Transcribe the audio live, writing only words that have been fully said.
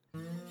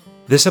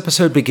This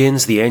episode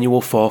begins the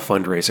annual fall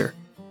fundraiser.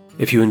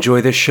 If you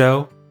enjoy this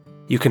show,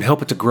 you can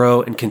help it to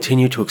grow and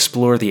continue to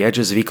explore the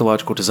edges of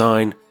ecological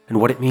design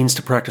and what it means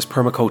to practice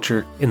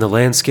permaculture in the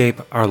landscape,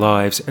 our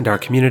lives, and our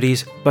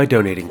communities by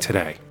donating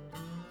today.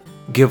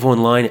 Give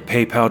online at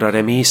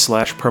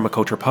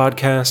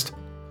paypal.me/permaculturepodcast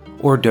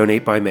or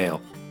donate by mail.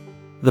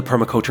 The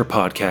Permaculture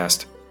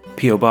Podcast,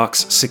 P.O.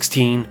 Box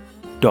 16,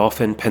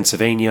 Dauphin,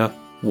 Pennsylvania,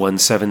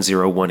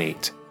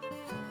 17018.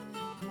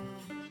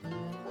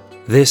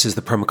 This is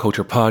the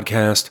Permaculture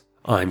Podcast.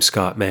 I'm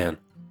Scott Mann.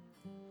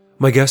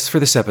 My guests for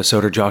this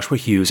episode are Joshua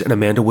Hughes and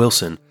Amanda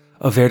Wilson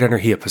of Verde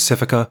Energia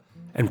Pacifica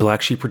and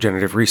Blacksheep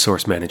Regenerative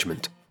Resource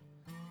Management.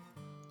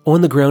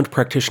 On-the-ground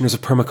practitioners of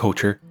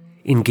permaculture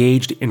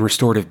engaged in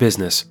restorative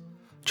business,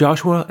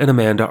 Joshua and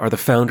Amanda are the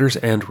founders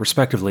and,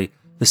 respectively,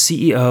 the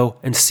CEO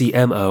and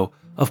CMO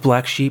of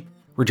Blacksheep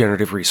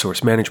Regenerative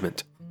Resource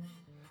Management.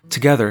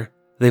 Together,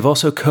 they've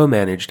also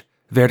co-managed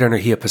Verde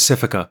Energia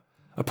Pacifica,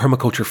 a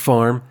permaculture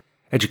farm,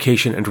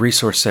 education and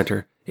resource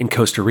center in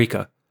Costa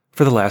Rica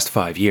for the last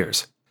 5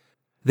 years.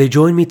 They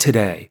join me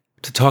today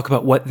to talk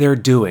about what they're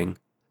doing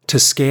to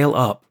scale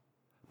up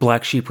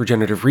Blacksheep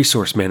Regenerative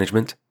Resource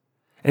Management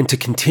and to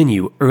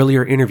continue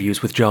earlier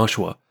interviews with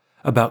Joshua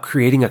about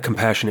creating a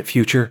compassionate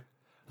future,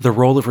 the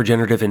role of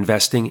regenerative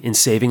investing in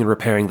saving and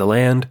repairing the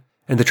land,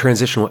 and the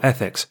transitional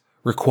ethics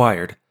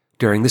required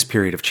during this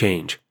period of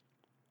change.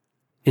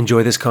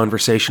 Enjoy this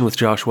conversation with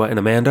Joshua and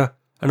Amanda,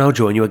 and I'll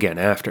join you again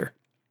after.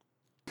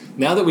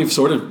 Now that we've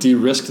sort of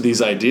de-risked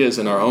these ideas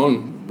in our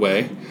own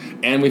way,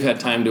 and we've had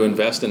time to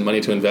invest and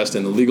money to invest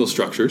in the legal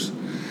structures,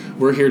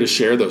 we're here to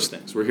share those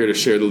things. We're here to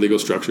share the legal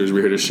structures. We're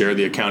here to share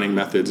the accounting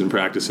methods and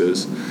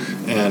practices.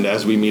 And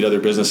as we meet other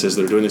businesses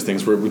that are doing these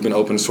things, we've been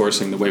open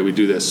sourcing the way we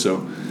do this,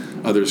 so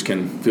others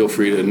can feel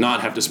free to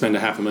not have to spend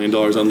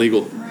 $500,000 on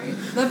legal. Right.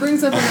 That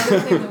brings up another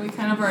thing that we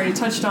kind of already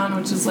touched on,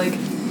 which is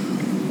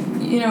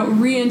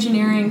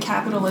re-engineering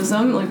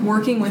capitalism,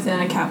 working within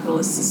a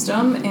capitalist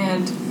system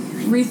and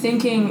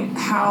rethinking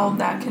how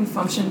that can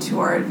function to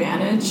our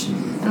advantage.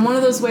 And one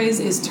of those ways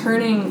is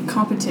turning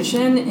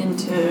competition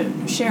into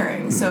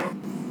sharing. So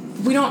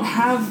we don't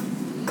have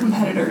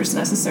competitors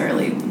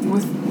necessarily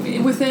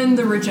within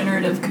the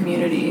regenerative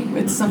community.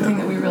 It's something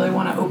that we really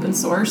want to open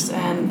source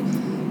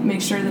and make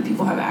sure that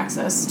people have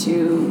access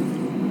to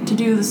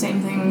do the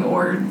same thing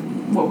or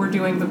what we're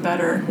doing, but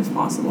better if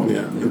possible.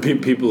 Yeah, and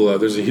people,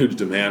 there's a huge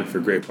demand for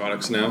great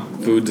products now,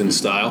 foods and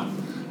style.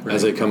 Right.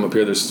 As they come up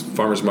here, there's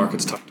farmers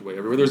markets tucked away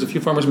everywhere. There's a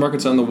few farmers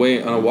markets on a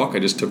walk I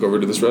just took over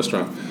to this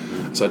restaurant.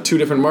 So I had 2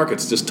 different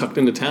markets just tucked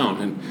into town,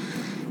 and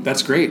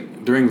that's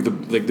great. During the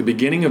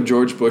beginning of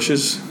George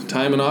Bush's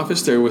time in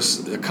office, there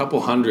was a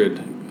couple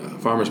hundred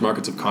farmers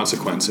markets of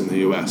consequence in the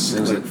U.S.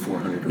 It was like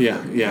 400.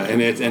 Yeah,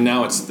 and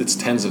now it's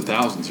tens of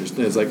thousands.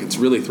 It's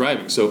really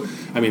thriving. So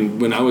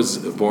when I was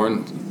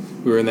born,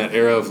 we were in that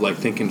era of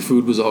thinking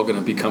food was all going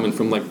to be coming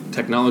from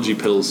technology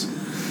pills.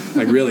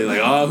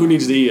 Who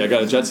needs to eat? I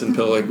got a Jetson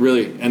pill,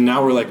 really. And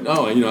now we're I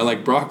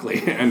like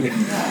broccoli, and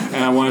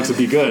I want it to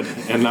be good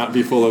and not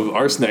be full of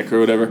arsenic or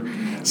whatever.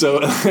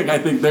 So I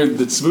think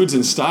it's foods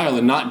in style,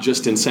 and not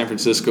just in San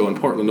Francisco and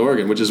Portland,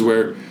 Oregon, which is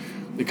where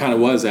it kind of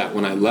was at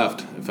when I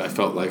left, if I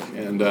felt like.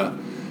 And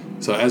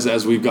so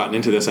as we've gotten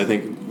into this, I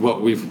think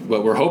what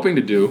we're hoping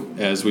to do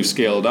as we've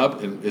scaled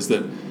up is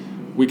that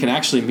we can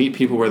actually meet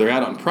people where they're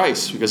at on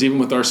price, because even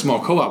with our small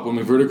co-op, when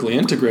we vertically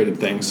integrated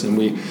things and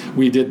we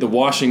did the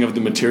washing of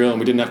the material and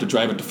we didn't have to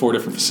drive it to 4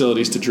 different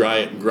facilities to dry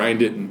it and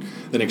grind it and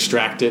then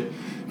extract it,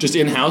 just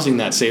in-housing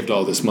that saved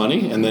all this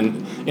money. And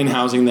then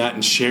in-housing that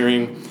and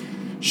sharing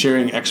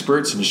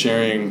experts and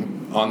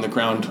sharing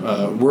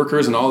on-the-ground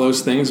workers and all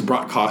those things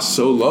brought costs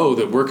so low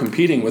that we're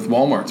competing with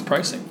Walmart's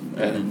pricing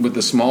with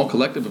the small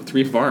collective of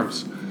 3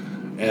 farms.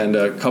 And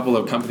a couple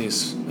of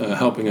companies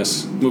helping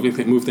us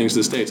move things to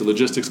the States, a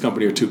logistics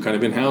company or 2 kind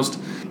of in-housed,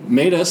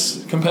 made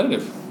us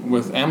competitive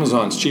with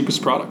Amazon's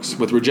cheapest products,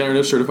 with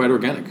regenerative certified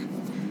organic.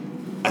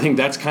 I think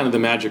that's kind of the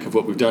magic of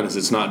what we've done, is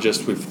it's not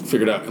just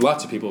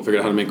lots of people have figured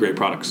out how to make great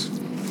products.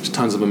 There's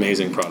tons of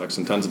amazing products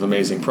and tons of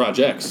amazing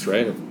projects,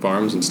 right,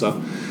 farms and stuff.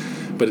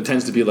 But it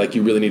tends to be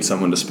you really need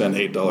someone to spend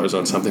 $8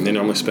 on something they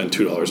normally spend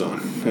 $2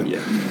 on.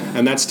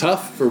 And that's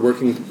tough for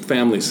working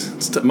families.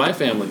 My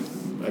family,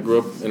 I grew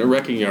up in a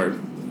wrecking yard.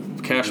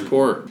 Cash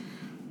poor.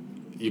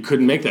 You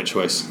couldn't make that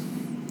choice.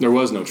 There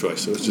was no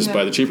choice. It was just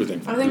buy the cheaper thing.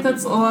 I think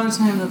that's a lot of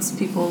time that's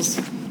people's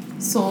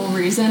sole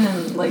reason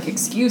and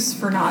excuse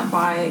for not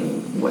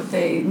buying what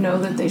they know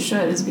that they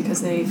should, is because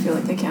they feel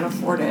like they can't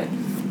afford it.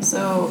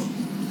 So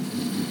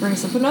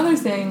brings up another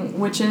thing,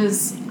 which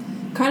is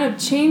kind of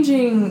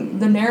changing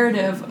the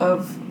narrative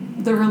of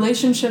the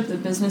relationship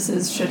that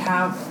businesses should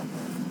have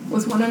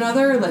with one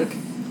another.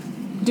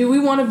 Do we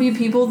want to be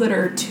people that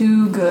are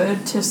too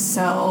good to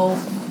sell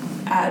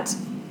at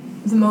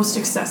the most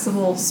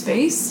accessible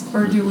space,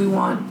 or do we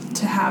want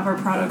to have our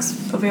products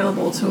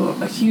available to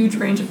a huge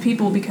range of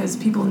people because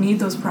people need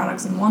those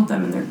products and want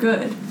them and they're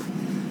good?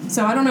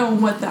 So I don't know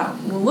what that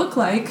will look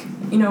like.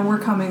 We're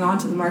coming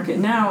onto the market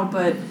now,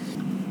 but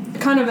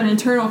kind of an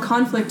internal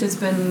conflict has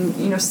been,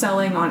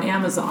 selling on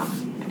Amazon.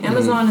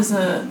 Amazon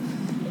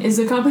is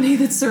a company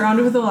that's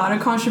surrounded with a lot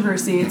of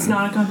controversy. It's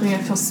not a company I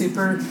feel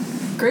super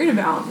great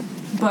about,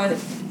 but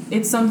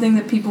it's something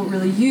that people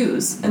really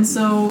use. And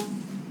so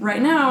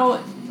right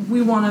now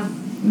we want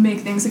to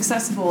make things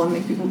accessible and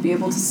make people be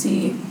able to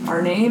see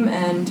our name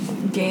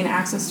and gain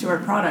access to our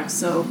products.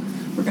 So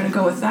we're going to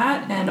go with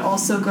that and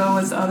also go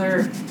with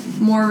other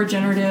more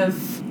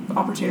regenerative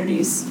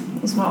opportunities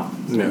as well.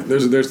 Yeah,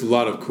 there's a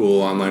lot of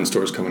cool online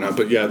stores coming out,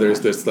 but yeah,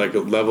 there's like a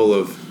level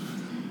of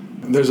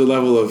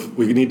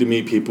we need to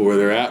meet people where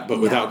they're at, but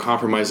without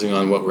compromising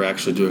on what we're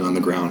actually doing on the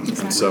ground.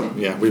 Exactly. And so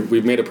yeah,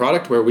 we've made a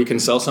product where we can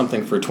sell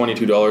something for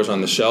 $22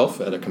 on the shelf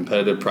at a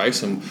competitive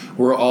price, and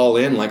we're all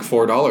in like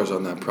 $4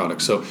 on that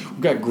product. So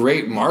we've got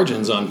great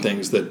margins on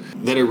things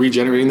that are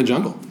regenerating the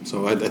jungle.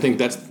 So I think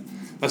that's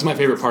my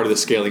favorite part of the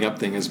scaling up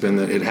thing has been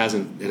that it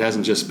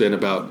hasn't just been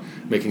about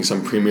making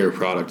some premier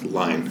product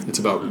line. It's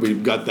about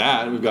we've got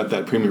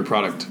that premier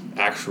product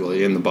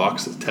actually in the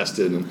box that's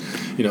tested, and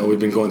we've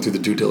been going through the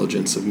due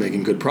diligence of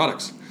making good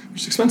products,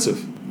 which is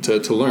expensive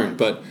to learn,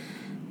 but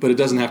it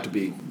doesn't have to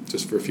be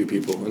just for a few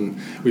people. And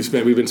we've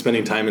been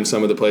spending time in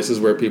some of the places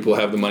where people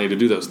have the money to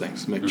do those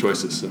things, make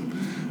choices.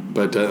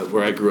 But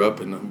where I grew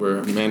up and where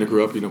Amanda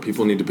grew up,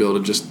 people need to be able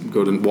to just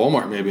go to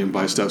Walmart maybe and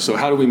buy stuff. So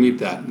how do we meet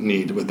that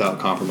need without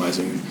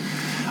compromising?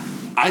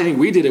 I think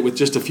we did it with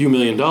just a few $1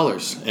 million,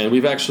 and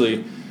we've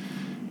actually,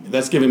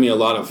 that's given me a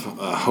lot of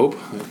hope,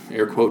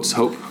 air quotes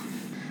hope,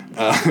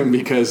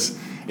 because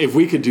if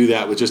we could do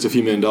that with just a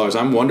few $1 million,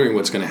 I'm wondering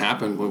what's going to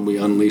happen when we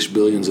unleash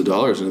billions of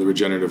dollars into the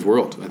regenerative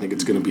world. I think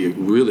it's going to be a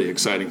really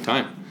exciting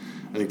time.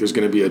 I think there's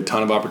going to be a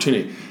ton of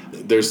opportunity.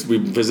 We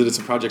visited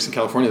some projects in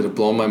California that have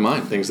blown my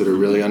mind, things that are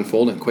really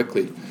unfolding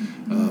quickly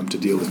to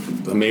deal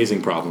with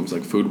amazing problems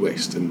like food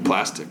waste and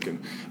plastic,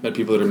 and met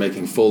people that are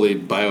making fully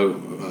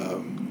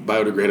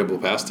biodegradable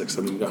plastics.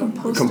 I mean,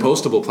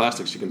 compostable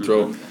plastics you can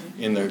throw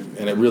in there,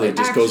 and it really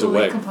just goes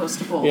away.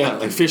 Compostable. Yeah,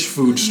 like fish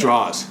food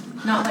straws.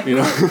 Not like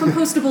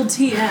compostable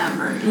TM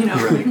or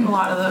like a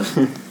lot of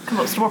the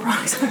compostable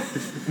products.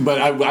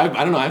 But I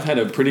don't know. I've had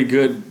a pretty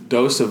good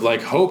dose of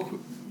like hope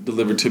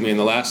delivered to me in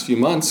the last few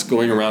months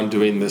going around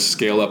doing this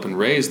scale up and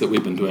raise that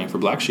we've been doing for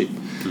Blacksheep.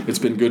 It's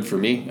been good for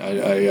me.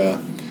 I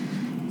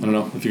don't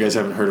know if you guys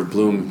haven't heard of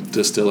Bloom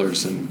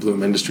Distillers and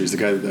Bloom Industries. The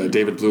guy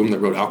David Bloom that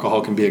wrote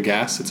Alcohol Can Be a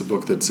Gas. It's a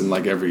book that's in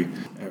like every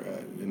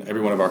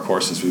one of our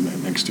courses. We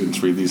make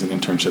students read these in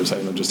internships.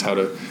 I know just how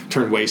to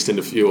turn waste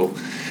into fuel.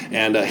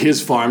 And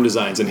his farm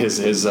designs and his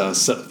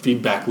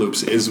feedback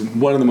loops is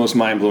one of the most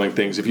mind-blowing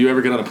things. If you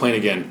ever get on a plane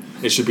again,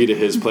 it should be to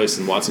his place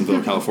in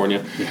Watsonville,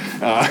 California.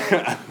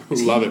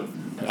 Love it.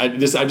 I've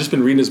just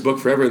been reading his book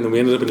forever, and then we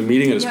ended up in a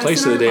meeting at his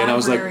place the other day, and I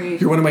was like,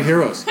 "You're one of my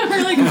heroes."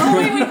 We're like, "Oh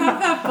wait, we have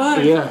that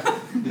book." Yeah.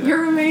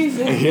 You're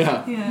amazing.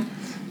 Yeah.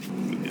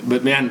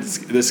 But man,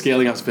 the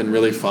scaling up's been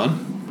really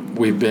fun.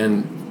 We've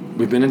been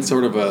in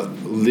sort of a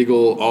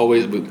legal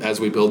always as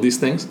we build these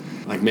things,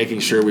 like making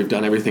sure we've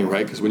done everything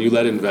right. Because when you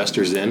let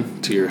investors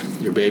in to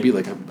your baby,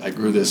 like I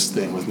grew this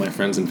thing with my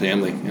friends and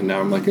family, and now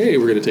I'm like, hey,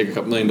 we're going to take a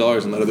couple $1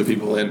 million and let other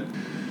people in.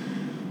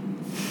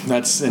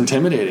 That's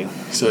intimidating.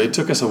 So it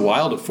took us a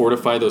while to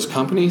fortify those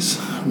companies,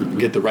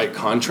 get the right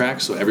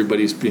contracts so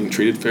everybody's being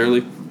treated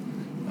fairly,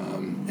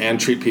 and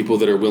treat people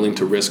that are willing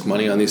to risk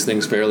money on these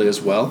things fairly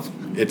as well.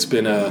 It's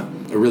been a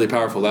really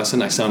powerful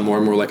lesson. I sound more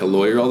and more like a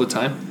lawyer all the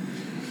time.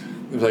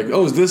 It's like,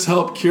 oh, does this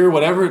help cure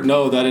whatever?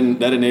 No, that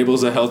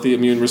enables a healthy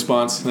immune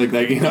response. Like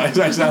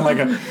I sound like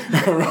a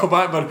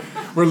robot, but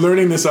we're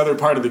learning this other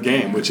part of the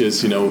game, which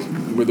is,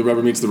 where the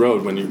rubber meets the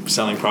road when you're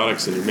selling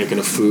products and you're making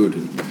a food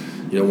and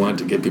you don't want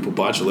to give people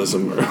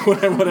botulism or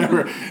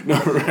whatever, no,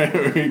 right,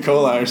 or E.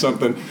 coli or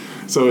something.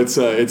 So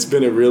it's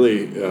been a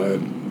really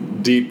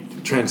deep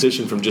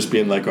transition from just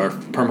being like our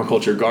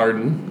permaculture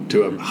garden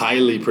to a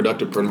highly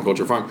productive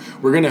permaculture farm.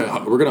 We're gonna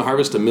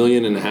harvest 1.5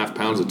 million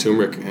pounds of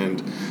turmeric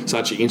and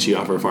sachi inchi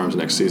off our farms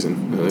next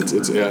season.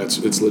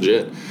 It's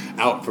legit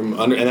out from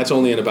under, and that's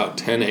only in about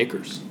 10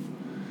 acres.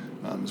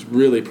 It's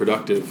really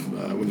productive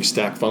when you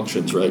stack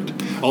functions, right?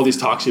 All these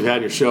talks you've had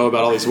in your show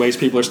about all these ways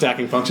people are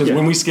stacking functions. Yeah.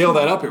 When we scale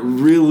that up, it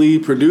really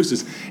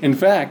produces. In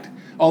fact,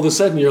 all of a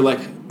sudden you're like,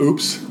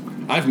 oops,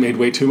 I've made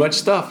way too much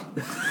stuff.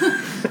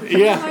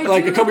 Yeah,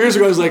 like a couple years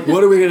ago, I was like,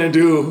 what are we going to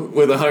do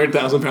with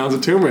 100,000 pounds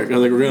of turmeric? I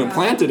was like, we're going to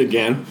plant it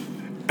again,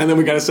 and then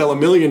we got to sell 1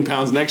 million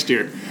pounds next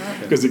year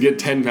because you get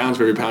 10 pounds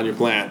for every pound you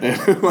plant.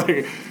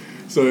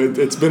 So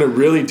it's been a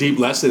really deep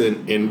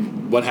lesson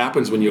in what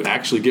happens when you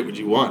actually get what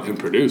you want and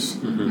produce.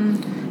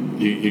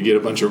 Mm-hmm. You get a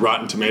bunch of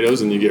rotten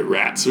tomatoes and you get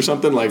rats or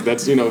something like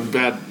that's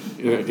bad.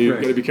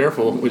 You've got to be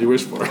careful what you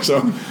wish for.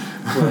 So,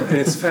 and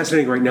it's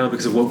fascinating right now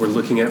because of what we're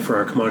looking at for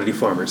our commodity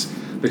farmers,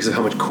 because of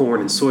how much corn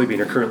and soybean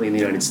are currently in the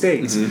United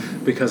States,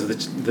 because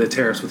of the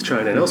tariffs with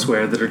China and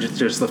elsewhere that are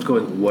just left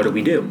going, what do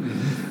we do?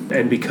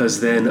 And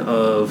because then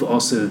of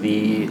also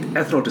the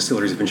ethanol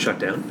distilleries have been shut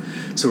down,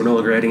 so we're no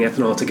longer adding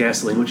ethanol to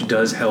gasoline, which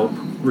does help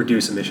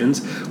reduce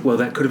emissions. Well,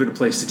 that could have been a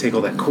place to take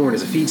all that corn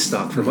as a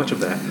feedstock for much of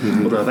that.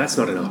 Well, now that's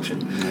not an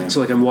option. Yeah.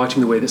 So I'm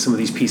watching the way that some of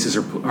these pieces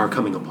are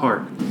coming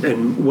apart.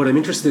 And what I'm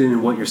interested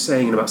in what you're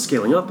saying about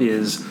scaling up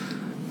is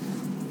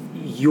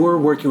you're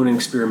working on an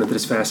experiment that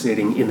is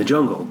fascinating in the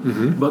jungle,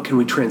 but can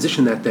we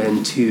transition that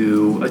then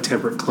to a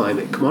temperate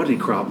climate commodity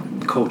crop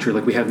culture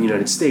like we have in the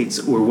United States?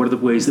 Or what are the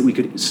ways that we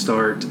could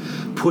start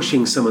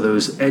pushing some of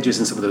those edges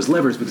and some of those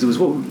levers? Because it was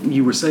what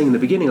you were saying in the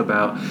beginning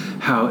about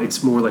how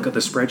it's more like the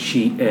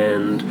spreadsheet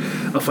and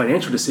a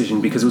financial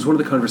decision, because it was one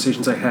of the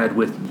conversations I had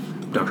with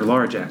Dr.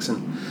 Laura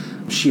Jackson.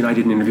 She and I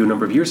did an interview a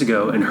number of years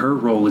ago, and her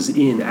role is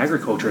in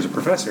agriculture as a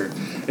professor,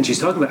 and she's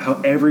talking about how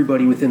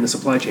everybody within the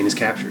supply chain is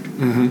captured.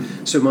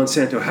 So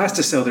Monsanto has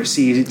to sell their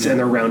seeds and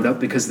their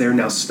Roundup because they're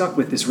now stuck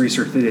with this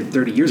research they did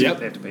 30 years ago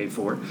they have to pay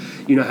for.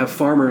 You now have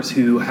farmers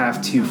who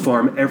have to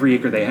farm every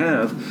acre they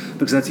have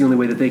because that's the only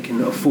way that they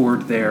can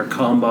afford their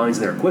combines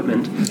and their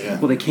equipment.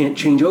 Well, they can't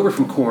change over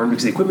from corn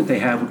because the equipment they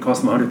have would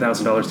cost them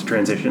 $100,000 to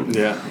transition.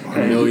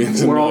 Or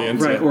millions and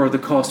millions. Or the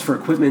cost for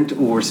equipment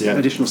or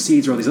additional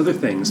seeds or all these other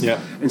things.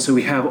 And so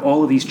we have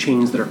all of these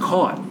chains that are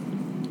caught.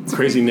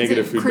 Crazy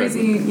negative feedback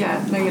loop.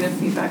 Negative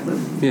feedback loop.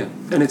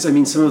 And it's, I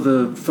mean, some of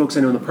the folks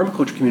I know in the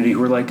permaculture community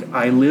who are like,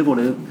 I live on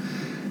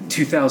a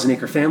 2,000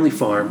 acre family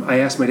farm. I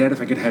asked my dad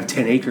if I could have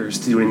 10 acres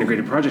to do an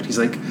integrated project. He's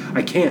like,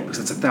 I can't because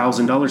it's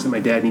 $1,000 that my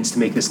dad needs to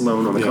make this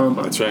loan on the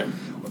combine. That's right.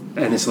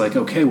 And it's like,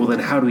 okay, well then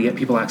how do we get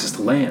people access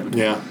to land?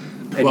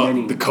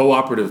 And the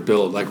cooperative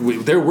build,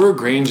 there were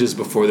granges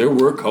before, there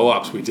were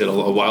co-ops we did a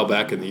while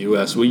back in the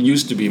U.S. We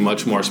used to be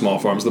much more small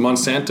farms. The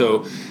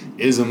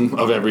Monsanto-ism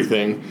of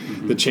everything,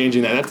 the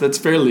changing that's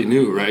fairly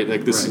new, right?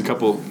 Like this is a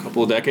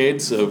couple of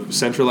decades of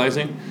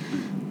centralizing.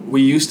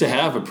 We used to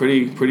have a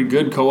pretty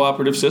good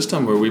cooperative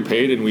system where we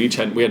paid and we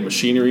had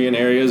machinery in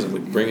areas and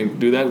we'd bring and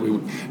do that.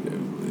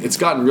 It's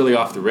gotten really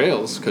off the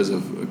rails because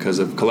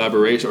of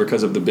collaboration or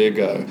because of the big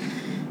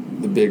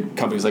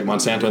companies like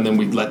Monsanto, and then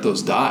we let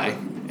those die.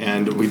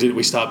 And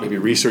we stopped maybe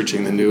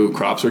researching the new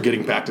crops or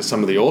getting back to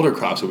some of the older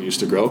crops that we used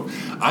to grow.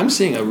 I'm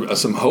seeing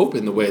some hope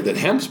in the way that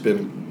hemp's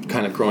been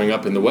kind of growing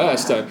up in the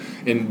West.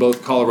 In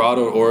both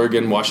Colorado,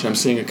 Oregon, Washington, I'm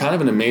seeing a kind of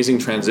an amazing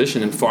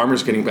transition and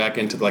farmers getting back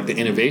into the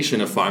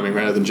innovation of farming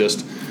rather than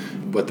just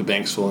what the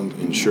banks will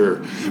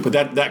insure. But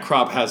that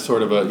crop has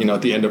sort of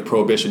at the end of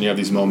Prohibition, you have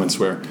these moments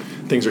where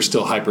things are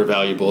still hyper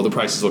valuable. The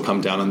prices will come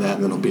down on that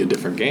and then it'll be a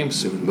different game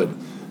soon. But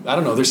I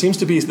don't know. There seems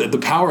to be the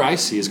power I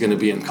see is going to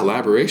be in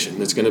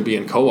collaboration. It's going to be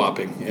in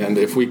co-oping, and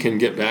if we can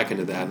get back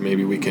into that,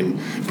 maybe we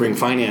can bring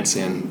finance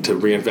in to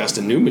reinvest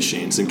in new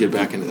machines and get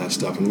back into that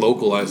stuff and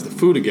localize the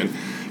food again.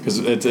 Because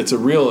it's a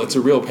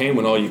real pain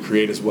when all you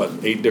create is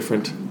 8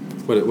 different.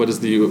 What is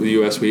the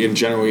U.S. We in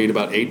general eat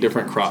about 8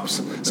 different crops,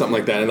 something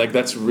like that, and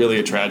that's really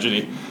a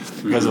tragedy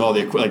because of all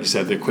the like you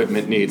said the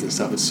equipment needs and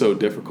stuff. It's so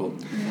difficult.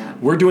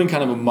 We're doing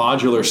kind of a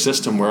modular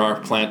system where our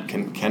plant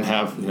can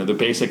have the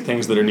basic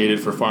things that are needed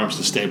for farms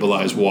to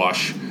stabilize,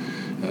 wash,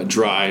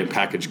 dry, and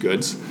package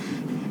goods.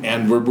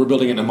 And we're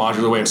building it in a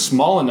modular way. It's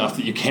small enough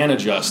that you can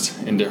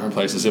adjust in different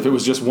places. If it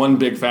was just one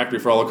big factory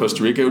for all of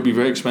Costa Rica, it would be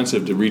very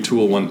expensive to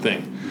retool one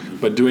thing.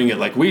 But doing it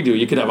like we do,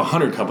 you could have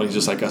 100 companies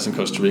just like us in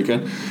Costa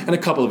Rica, and a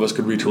couple of us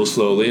could retool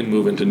slowly and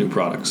move into new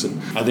products. And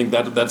I think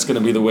that's going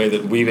to be the way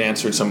that we've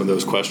answered some of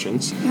those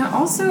questions.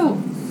 Also,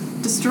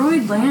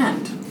 destroyed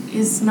land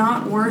is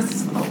not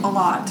worth a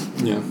lot.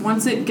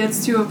 Once it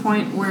gets to a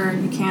point where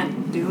you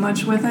can't do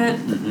much with it,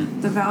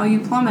 the value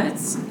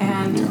plummets.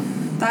 And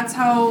that's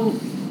how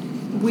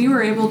we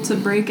were able to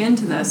break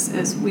into this,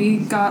 is we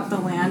got the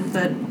land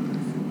that,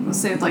 let's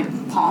say,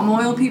 palm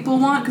oil people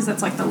want, because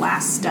that's the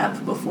last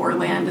step before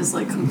land is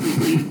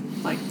completely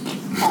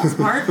falls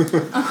apart.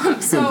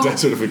 So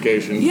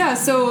desertification. Yeah,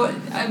 so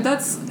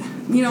that's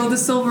the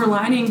silver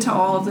lining to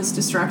all of this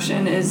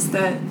destruction is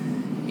that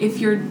if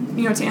you're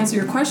to answer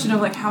your question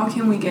of how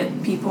can we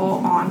get people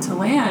onto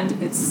land,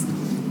 it's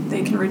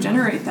they can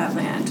regenerate that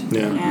land,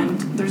 and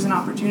there's an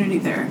opportunity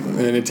there.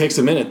 And it takes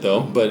a minute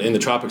though, but in the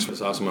tropics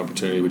there's awesome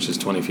opportunity, which is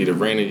 20 feet of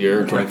rain a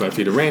year, 25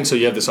 feet of rain. So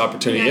you have this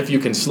opportunity if you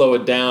can slow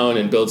it down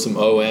and build some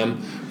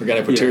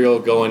organic material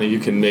going, and you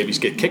can maybe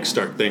get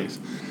kickstart things.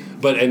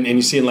 But and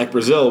you see in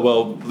Brazil,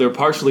 well, they're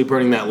partially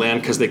burning that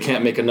land because they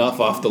can't make enough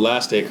off the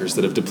last acres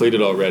that have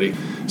depleted already.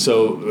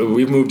 So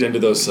we've moved into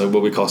those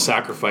what we call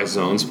sacrifice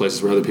zones,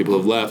 places where other people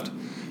have left,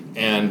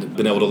 and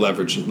been able to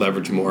leverage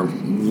more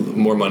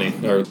money,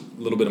 or a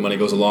little bit of money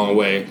goes a long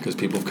way because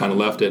people have kind of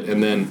left it.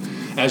 And then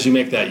as you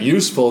make that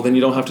useful, then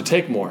you don't have to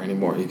take more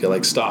anymore. You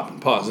can stop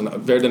and pause. And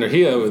Verde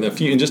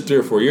Energia in just 3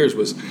 or 4 years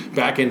was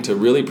back into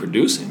really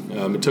producing.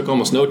 It took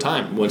almost no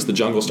time once the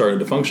jungle started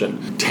to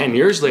function. 10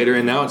 years later,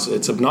 and now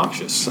it's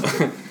obnoxious.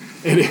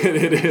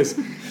 It is.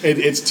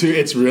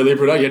 It's really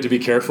productive. You have to be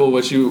careful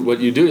what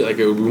you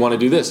do. We want to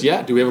do this.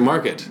 Yeah. Do we have a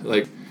market?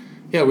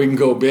 Yeah, we can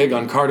go big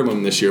on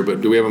cardamom this year,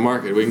 but do we have a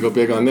market? We can go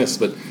big on this,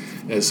 but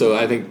so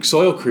I think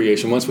soil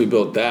creation, once we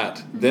built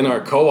that, then our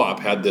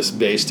co-op had this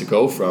base to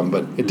go from,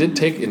 but it did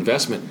take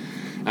investment.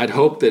 I'd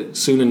hope that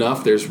soon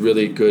enough there's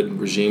really good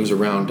regimes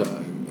around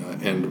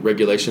and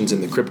regulations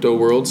in the crypto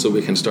world so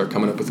we can start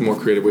coming up with more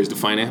creative ways to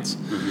finance.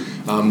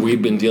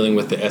 We've been dealing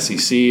with the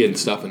SEC and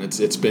stuff, and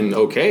it's been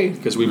okay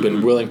because we've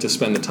been willing to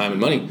spend the time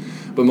and money,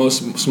 but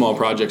most small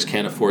projects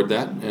can't afford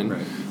that.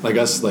 And like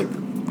us,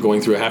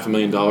 going through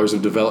 $500,000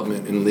 of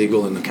development in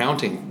legal and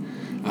accounting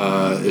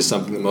is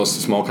something that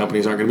most small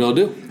companies aren't going to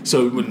be able to do.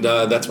 So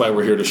that's why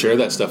we're here to share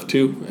that stuff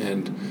too.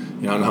 And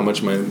I don't know how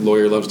much my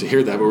lawyer loves to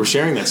hear that, but we're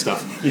sharing that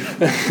stuff.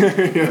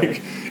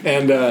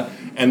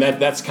 And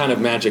that's kind of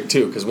magic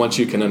too, because once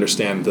you can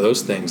understand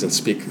those things and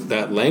speak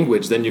that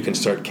language, then you can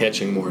start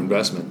catching more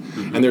investment.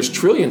 Mm-hmm. And there's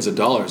trillions of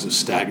dollars of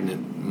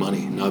stagnant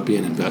money not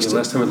being invested. The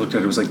last time I looked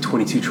at it, it was like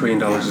 $22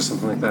 trillion or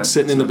something like that.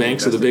 Sitting in the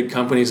banks of the big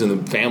companies and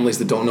the families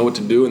that don't know what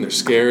to do and they're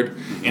scared.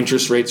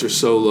 Interest rates are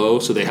so low,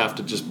 so they have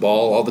to just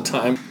bawl all the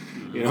time.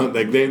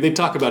 Like they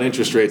talk about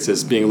interest rates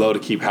as being low to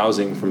keep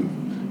housing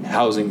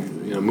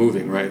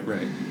moving, right?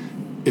 Right.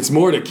 It's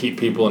more to keep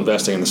people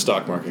investing in the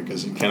stock market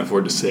because you can't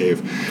afford to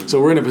save. So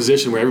we're in a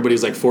position where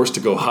everybody's like forced to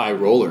go high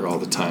roller all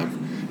the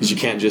time because you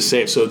can't just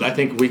save. So I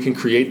think we can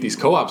create these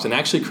co-ops and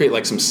actually create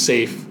like some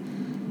safe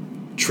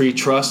tree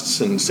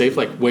trusts and safe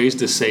like ways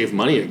to save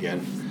money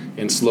again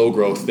in slow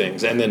growth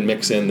things, and then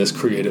mix in this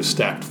creative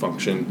stacked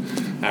function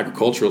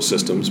agricultural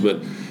systems.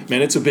 But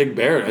man, it's a big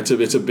bear. It's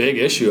a big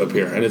issue up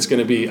here, and it's going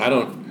to be. I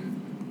don't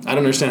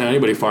understand how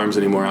anybody farms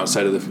anymore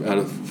outside of out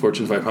of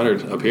Fortune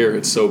 500 up here.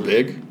 It's so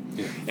big.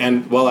 Yeah.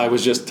 And while I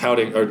was just I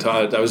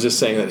was just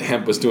saying that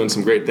hemp was doing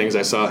some great things.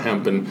 I saw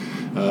hemp and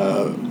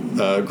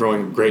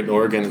growing great in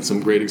Oregon and some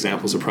great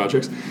examples of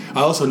projects.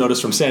 I also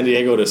noticed from San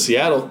Diego to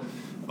Seattle,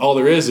 all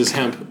there is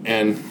hemp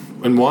and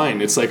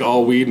wine. It's like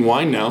all weed and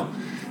wine now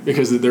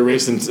because they're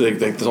racing. Like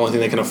the only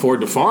thing they can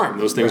afford to farm.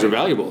 Those things are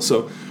valuable.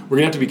 So we're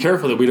gonna have to be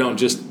careful that we don't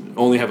just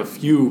only have a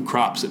few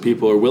crops that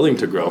people are willing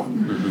to grow,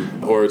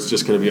 or it's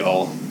just gonna be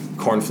all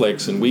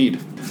cornflakes and weed.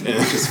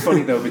 It's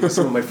funny though, because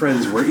some of my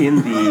friends were in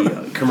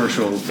the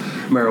commercial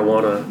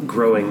marijuana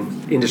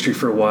growing industry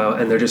for a while,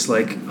 and they're just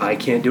like, I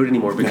can't do it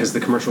anymore because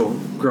the commercial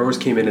growers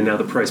came in and now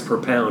the price per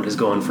pound has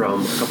gone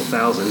from a couple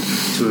thousand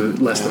to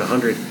less than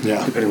 100,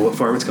 depending on what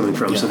farm it's coming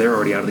from. So they're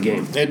already out of the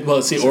game.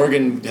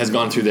 Oregon has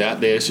gone through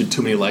that. They issued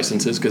too many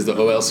licenses because the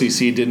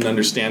OLCC didn't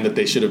understand that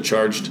they should have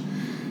charged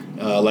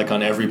like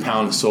on every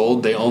pound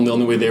sold. The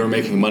only way they were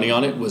making money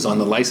on it was on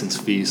the license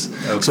fees.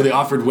 Okay. So they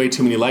offered way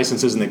too many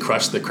licenses and they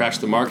crashed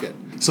the market.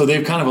 So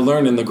they've kind of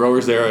learned, and the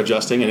growers there are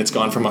adjusting, and it's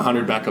gone from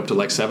 100 back up to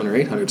like 700 or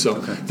 800. So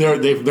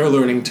they're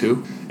learning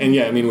too. And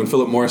yeah, I mean, when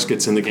Philip Morris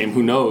gets in the game,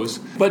 who knows?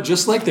 But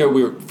just like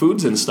we're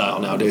foods in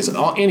style nowadays,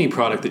 any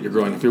product that you're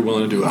growing, if you're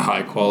willing to do a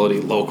high quality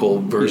local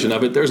version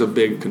of it, there's a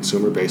big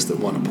consumer base that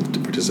want to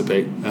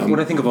participate. When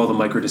I think of all the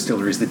micro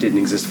distilleries that didn't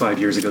exist 5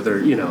 years ago,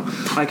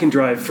 I can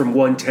drive from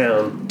one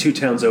town, 2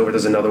 towns over,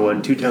 there's another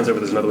one, 2 towns over,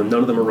 there's another one.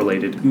 None of them are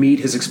related. Mead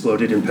has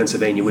exploded in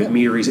Pennsylvania with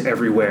meaderies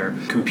everywhere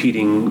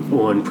competing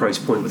on price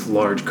point with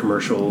large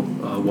commercial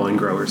wine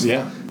growers.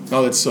 Yeah.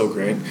 Oh, that's so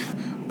great.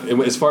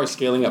 As far as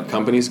scaling up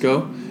companies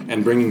go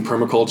and bringing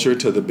permaculture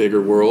to the bigger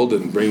world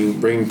and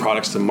bringing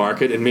products to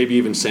market, and maybe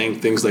even saying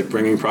things like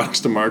bringing products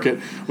to market,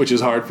 which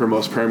is hard for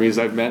most permies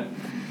I've met,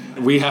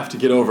 we have to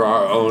get over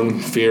our own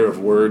fear of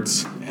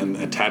words and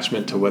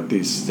attachment to what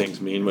these things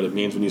mean, what it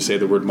means when you say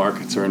the word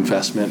markets or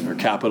investment or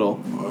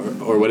capital,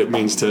 or what it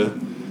means to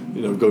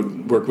go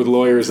work with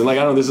lawyers.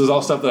 And this is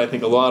all stuff that I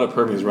think a lot of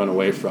permies run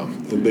away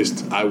from. At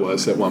least I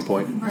was at one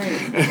point.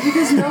 Right.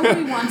 Because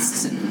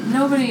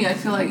nobody, I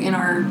feel like, in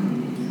our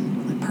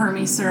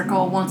permie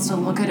circle wants to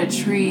look at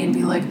a tree and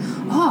be like,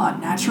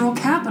 natural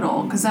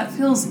capital, because that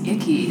feels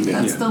icky. Yeah.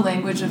 That's the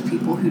language of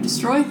people who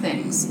destroy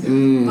things.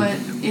 But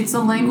it's a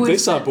language... They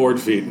saw board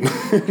feet.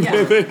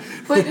 Yeah.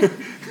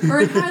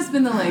 Or it has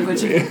been the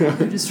language of people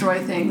who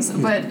destroy things.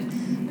 But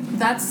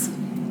that's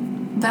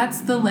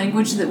the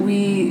language that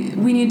we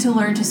need to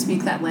learn to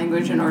speak that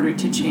language in order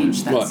to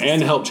change that system.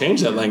 And help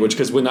change that language,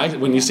 because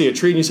when you see a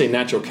tree and you say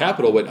natural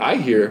capital, what I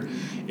hear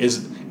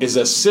is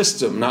a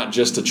system, not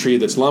just a tree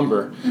that's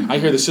lumber. Mm-hmm. I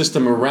hear the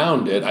system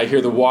around it. I hear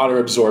the water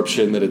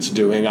absorption that it's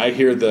doing. I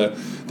hear the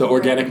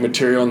organic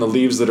material and the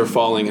leaves that are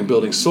falling and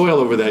building soil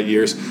over that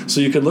years. So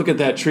you can look at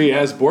that tree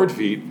as board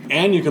feet,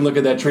 and you can look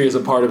at that tree as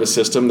a part of a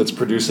system that's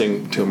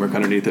producing turmeric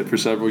underneath it for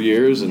several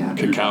years and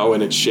cacao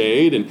in its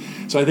shade. And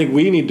so I think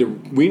we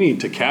need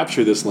to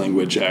capture this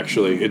language.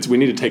 Actually, we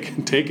need to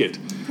take it.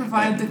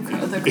 Provide the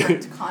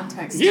correct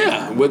context.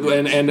 Yeah,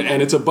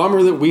 and it's a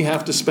bummer that we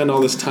have to spend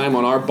all this time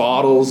on our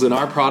bottles and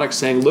our products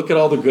saying, look at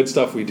all the good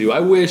stuff we do.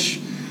 I wish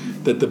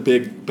that the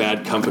big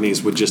bad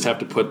companies would just have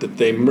to put that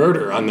they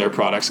murder on their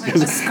products. Like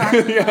a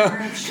scarlet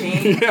letter of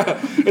shame. Yeah,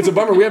 it's a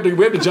bummer. We have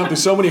to jump through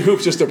so many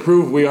hoops just to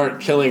prove we aren't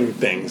killing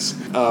things.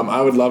 I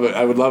would love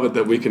it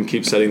that we can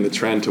keep setting the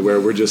trend to where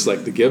we're just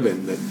like the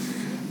Gibbon,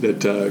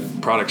 that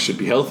products should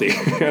be healthy.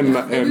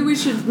 Maybe we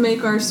should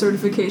make our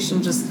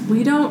certification just,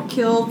 we don't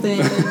kill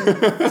things.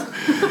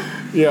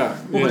 Yeah.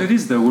 Well, what it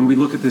is, though, when we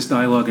look at this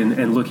dialogue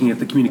and looking at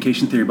the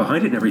communication theory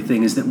behind it and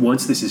everything, is that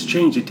once this is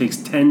changed, it takes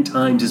 10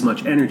 times as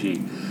much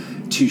energy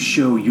to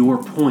show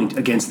your point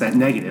against that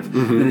negative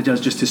than it does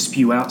just to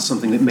spew out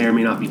something that may or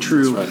may not be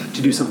true,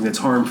 to do something that's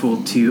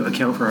harmful, to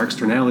account for our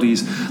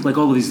externalities, like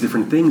all of these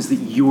different things that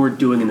you're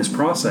doing in this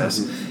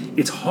process.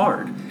 It's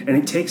hard, and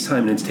it takes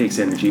time and it takes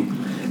energy.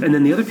 And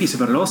then the other piece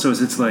about it also is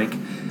it's like,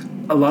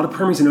 a lot of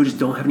permies I know just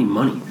don't have any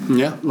money.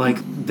 Yeah. Like,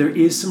 there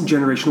is some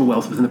generational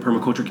wealth within the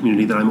permaculture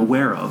community that I'm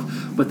aware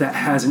of, but that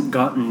hasn't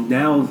gotten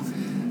now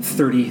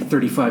 30,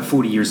 35,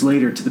 40 years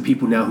later to the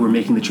people now who are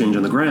making the change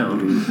on the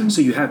ground. Mm-hmm. So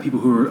you have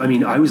people who are, I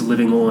mean, I was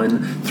living on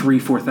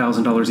 $3,000,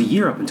 $4,000 a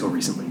year up until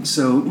recently.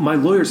 So my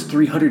lawyer's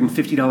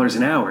 $350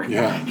 an hour.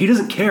 Yeah. He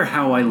doesn't care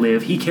how I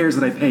live. He cares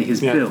that I pay his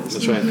bills.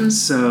 That's right. Mm-hmm.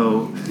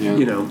 So,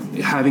 you know,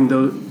 having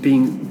those,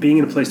 being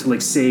in a place to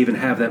like save and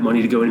have that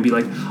money to go in and be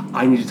like,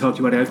 I need to talk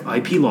to you about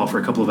IP law for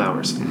a couple of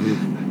hours.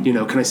 Mm-hmm. You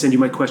know, can I send you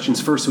my questions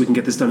first so we can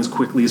get this done as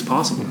quickly as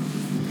possible?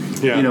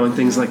 Yeah. You know, and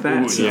things like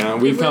that. So. Yeah,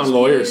 we found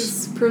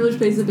lawyers. Privilege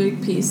plays a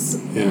big piece.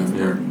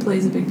 Or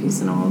plays a big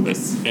piece in all of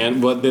this.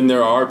 But then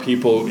there are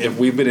people, if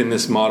we've been in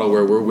this model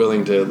where we're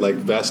willing to like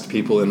vest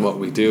people in what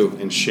we do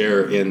and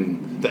share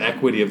in the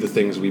equity of the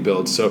things we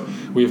build. So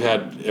we've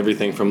had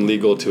everything from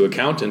legal to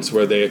accountants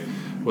where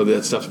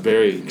that stuff's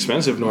very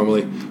expensive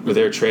normally, where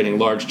they're trading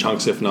large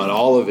chunks, if not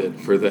all of it,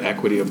 for the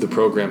equity of the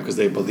program because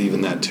they believe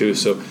in that too.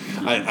 So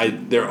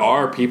there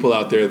are people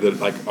out there that,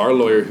 like our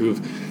lawyer,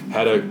 who've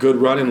had a good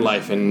run in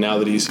life, and now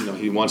that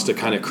he wants to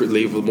kind of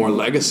leave more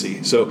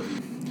legacy. So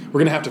we're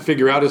going to have to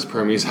figure out as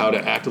permies how to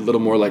act a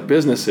little more like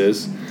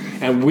businesses.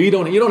 And you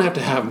don't have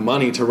to have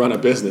money to run a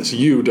business.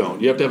 You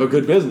don't. You have to have a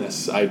good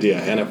business idea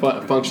and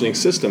a functioning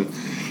system.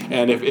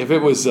 And if it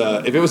was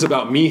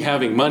about me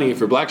having money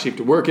for Blacksheep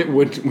to work, it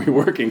wouldn't be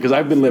working because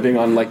I've been living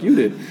on like you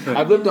did.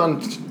 I've lived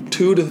on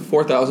 $2,000 to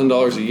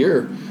 $4,000 a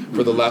year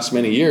for the last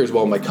many years.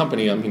 Well, my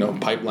company, I'm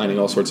pipelining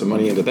all sorts of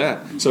money into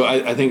that. So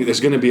I think there's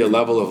going to be a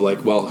level of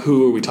like, well,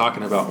 who are we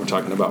talking about? We're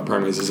talking about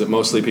permies. Is it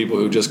mostly people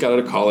who just got out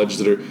of college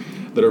that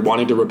are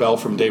wanting to rebel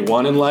from day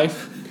one in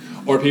life,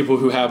 or people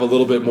who have a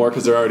little bit more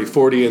because they're already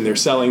 40 and they're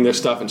selling their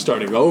stuff and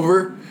starting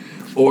over?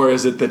 Or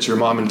is it that your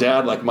mom and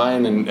dad, like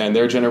mine and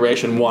their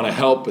generation, want to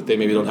help, but they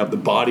maybe don't have the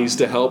bodies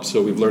to help?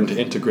 So we've learned to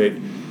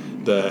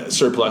integrate the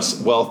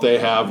surplus wealth they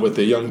have with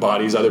the young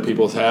bodies other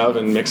people have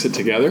and mix it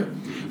together.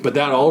 But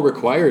that all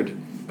required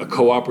a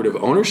cooperative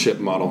ownership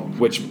model,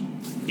 which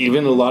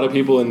even a lot of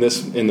people in the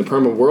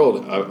perma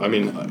world,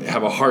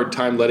 have a hard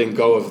time letting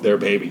go of their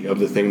baby, of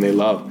the thing they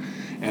love.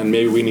 And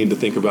maybe we need to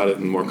think about it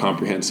in a more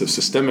comprehensive,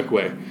 systemic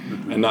way,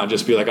 and not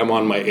just be like, I'm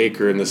on my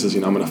acre and this is,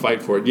 I'm going to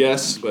fight for it.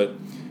 Yes, but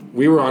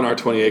we were on our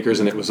 20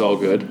 acres and it was all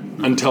good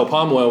until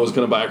palm oil was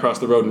going to buy across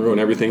the road and ruin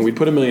everything. We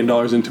put $1 million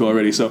into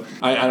already. So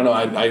I don't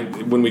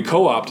know. When we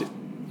co-opted,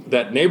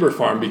 that neighbor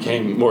farm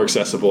became more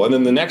accessible, and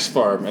then the next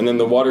farm, and then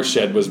the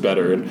watershed was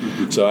better.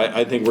 And so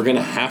I think we're going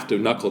to have to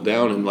knuckle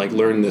down and like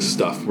learn this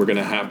stuff. We're going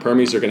to have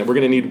permies.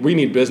 We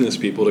need business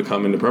people to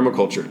come into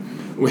permaculture.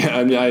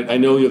 I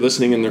know you're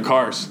listening in their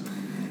cars.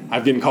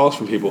 I'm getting calls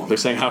from people. They're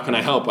saying, "How can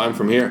I help? I'm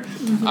from here."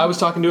 Mm-hmm. I was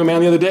talking to a man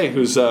the other day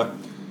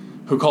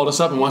who called us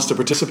up and wants to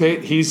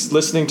participate. He's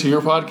listening to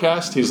your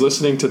podcast. He's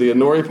listening to the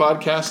Inori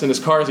podcast in his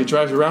car as he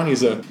drives around.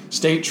 He's a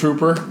state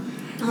trooper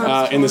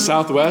in the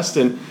Southwest,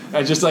 and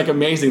it's just like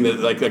amazing that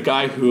like a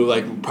guy who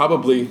like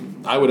probably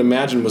I would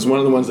imagine was one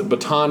of the ones that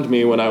batoned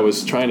me when I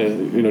was trying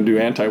to do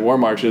anti-war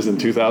marches in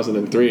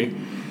 2003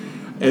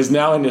 is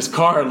now in his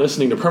car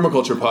listening to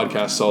permaculture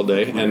podcasts all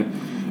day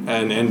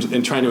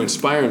and trying to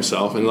inspire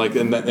himself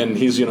and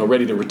he's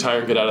ready to retire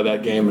and get out of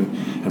that game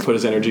and put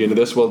his energy into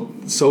this. Well,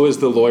 so is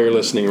the lawyer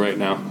listening right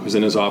now who's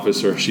in his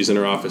office or she's in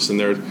her office and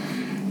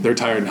they're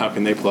tired and how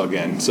can they plug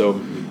in?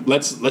 So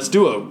let's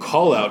do a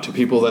call out to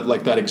people that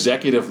like that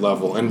executive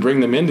level and bring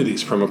them into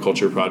these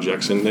permaculture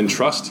projects and then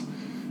trust.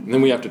 And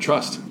then we have to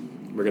trust.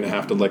 We're going to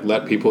have to like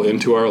let people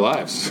into our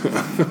lives.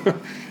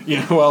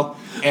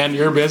 And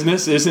your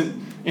business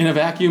isn't in a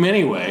vacuum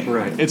anyway.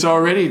 Right. It's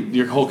already,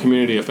 your whole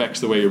community affects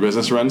the way your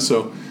business runs.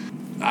 So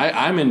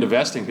I'm into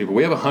vesting people.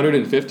 We have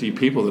 150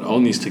 people that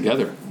own these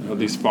together,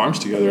 these farms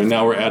together. And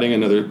now we're adding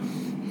another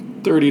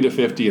 30 to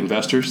 50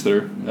 investors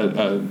that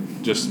are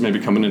just maybe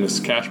coming in as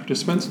cash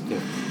participants. Yeah.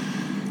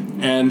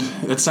 And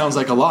it sounds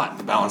like a lot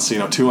to balance,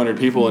 200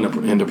 people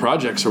into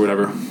projects or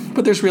whatever.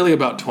 But there's really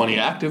about 20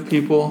 active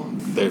people.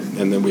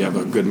 And then we have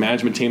a good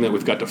management team that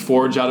we've got to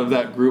forge out of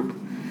that group.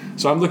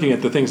 So I'm looking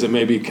at the things that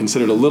may be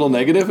considered a little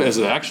negative as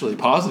actually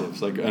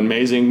positives, like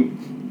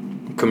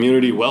amazing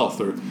community wealth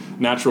or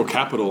natural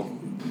capital.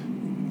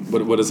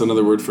 What is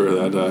another word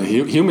for that?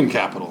 Human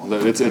capital.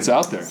 It's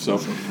out there.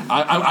 So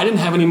I didn't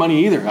have any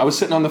money either. I was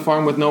sitting on the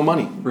farm with no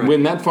money. Right.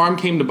 When that farm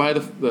came to buy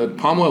the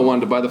palm oil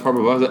wanted to buy the farm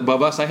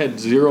above us, I had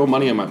zero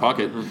money in my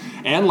pocket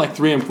and like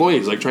 3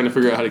 employees, like trying to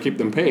figure out how to keep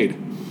them paid.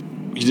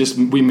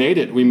 We made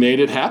it. We made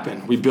it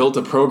happen. We built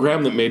a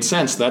program that made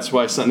sense. That's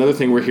why another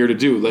thing we're here to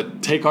do.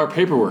 Take our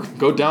paperwork.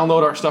 Go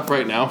download our stuff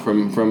right now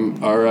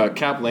from our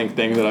cap link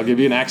thing that I'll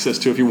give you an access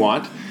to if you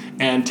want.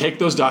 And take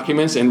those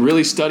documents and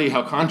really study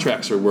how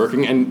contracts are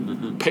working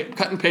and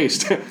cut and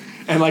paste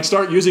and like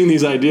start using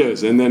these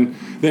ideas. And then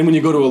when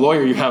you go to a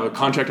lawyer, you have a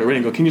contract already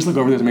and go, can you just look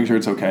over this and make sure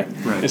it's okay?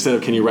 Right. Instead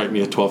of, can you write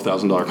me a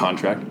 $12,000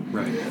 contract?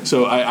 Right.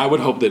 So I would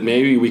hope that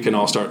maybe we can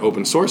all start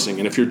open sourcing.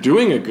 And if you're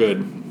doing a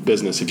good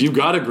business, if you've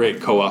got a great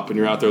co-op and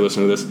you're out there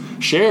listening to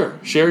this, share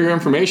your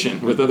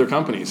information with other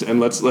companies and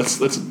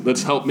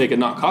let's help make it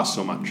not cost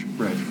so much.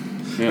 Right.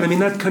 And I mean,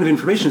 that kind of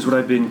information is what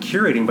I've been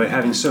curating by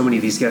having so many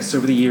of these guests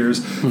over the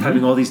years,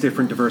 having all these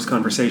different diverse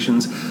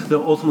conversations.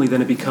 Though ultimately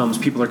then it becomes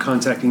people are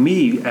contacting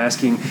me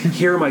asking,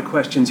 here are my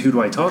questions, who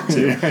do I talk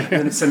to? And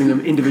then it's sending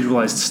them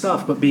individualized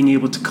stuff, but being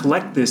able to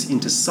collect this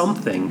into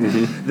something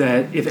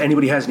that if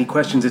anybody has any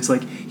questions, it's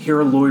like, here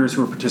are lawyers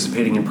who are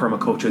participating in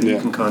permaculture that you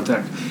can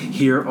contact.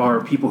 Here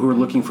are people who are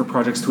looking for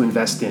projects to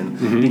invest in,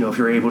 you know, if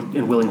you're able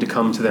and willing to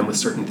come to them with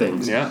certain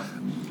things. Yeah.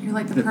 You're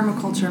like the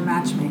permaculture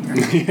matchmaker.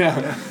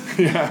 Yeah.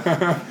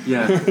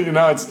 You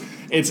know,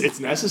 it's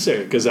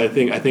necessary because I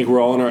think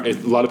we're all a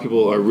lot of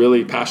people are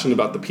really passionate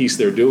about the piece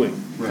they're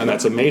doing, and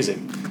that's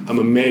amazing. I'm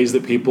amazed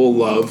that people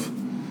love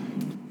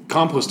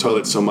compost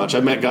toilets so much.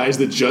 I've met guys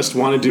that just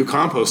want to do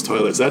compost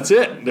toilets. That's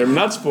it. They're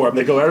nuts for them.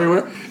 They go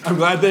everywhere. I'm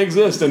glad they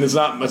exist, and it's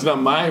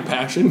not my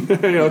passion.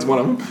 You know, it's one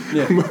of them.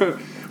 Yeah.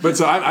 But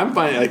so I'm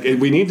finding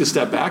like we need to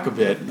step back a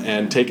bit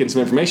and take in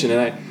some information.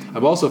 And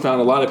I've also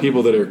found a lot of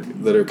people that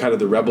are kind of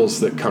the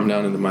rebels that come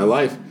down into my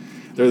life.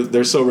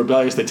 They're so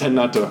rebellious. They tend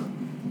not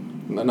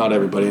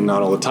everybody and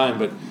not all the time,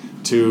 but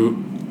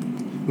to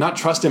not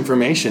trust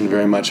information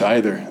very much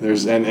either.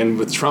 And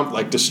with Trump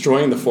like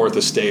destroying the fourth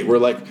estate, we're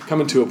like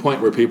coming to a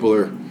point where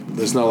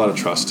there's not a lot of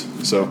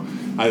trust. So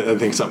I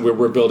think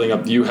we're building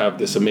up. You have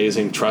this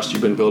amazing trust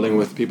you've been building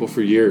with people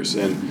for years,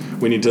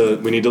 and we need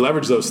to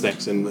leverage those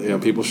things. And you know,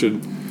 people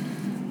should.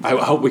 I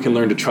hope we can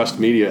learn to trust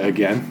media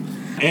again,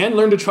 and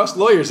learn to trust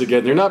lawyers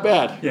again. They're not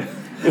bad. Yeah,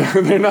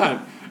 they're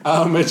not.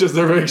 It's just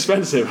they're very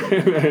expensive.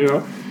 You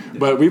know.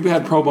 But we've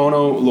had pro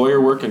bono lawyer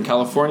work in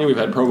California. We've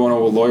had pro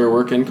bono lawyer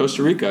work in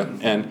Costa Rica,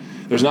 and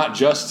there's not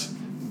just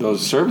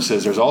those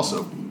services. There's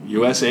also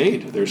U.S.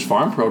 aid. There's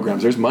farm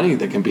programs. There's money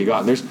that can be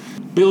gotten. There's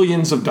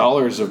billions of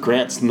dollars of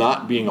grants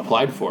not being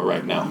applied for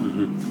right now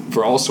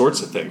for all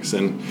sorts of things.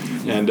 And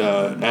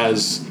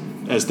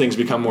as things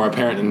become more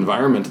apparent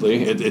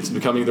environmentally, it's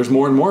becoming there's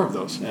more and more of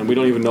those, and we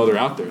don't even know they're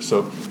out there.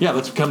 So yeah,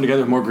 let's come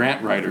together with more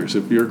grant writers.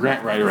 If you're a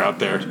grant writer out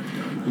there,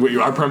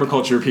 our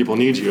permaculture people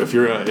need you. If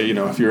you're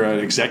an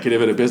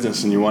executive at a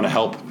business and you want to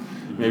help,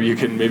 maybe you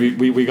can.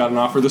 Maybe we got an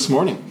offer this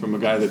morning from a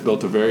guy that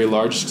built a very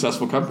large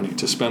successful company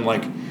to spend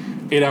like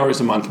 8 hours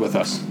a month with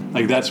us.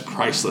 Like that's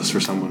priceless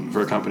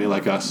for a company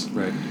like us.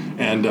 Right.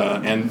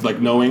 And like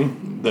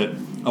knowing that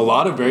a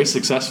lot of very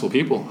successful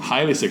people,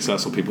 highly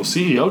successful people,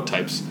 CEO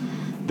types,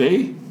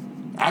 they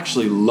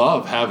actually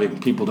love having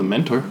people to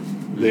mentor.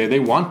 They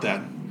want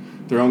that.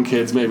 Their own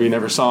kids maybe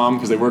never saw them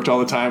because they worked all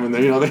the time, and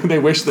they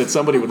wish that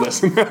somebody would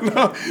listen. No,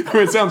 I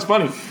mean, it sounds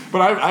funny,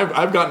 but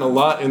I've gotten a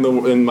lot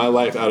in my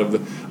life out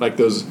of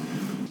those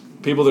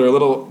people that are a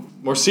little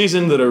more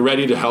seasoned, that are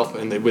ready to help,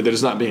 and they're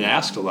just not being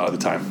asked a lot of the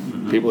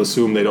time. People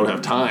assume they don't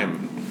have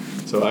time,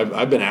 so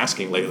I've been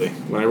asking lately.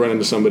 When I run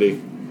into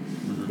somebody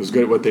who's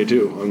good at what they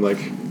do, I'm like,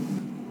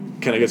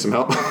 can I get some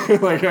help?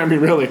 Like, I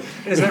mean, really.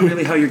 Is that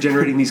really how you're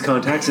generating these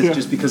contacts? It's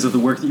just because of the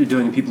work that you're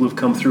doing and people who've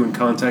come through and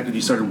contacted you,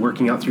 started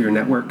working out through your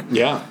network?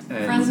 Yeah.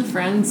 Friends of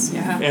friends,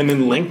 yeah. And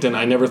then LinkedIn,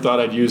 I never thought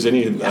I'd use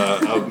any, any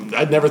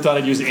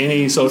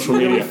social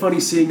media. It's funny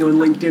seeing you on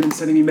LinkedIn and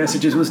sending me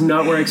messages was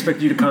not where I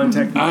expected you to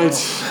contact me.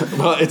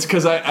 It's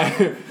because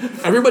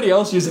everybody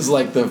else uses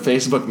like the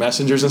Facebook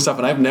messengers and stuff,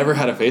 and I've never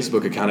had a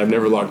Facebook account. I've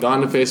never logged on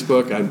to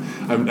Facebook.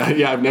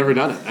 I've never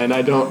done it, and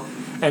I don't.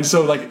 And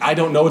so, like, I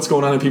don't know what's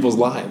going on in people's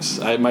lives.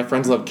 My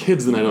friends love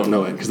kids, and I don't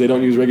know it because they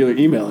don't use regular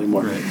email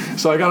anymore. Right.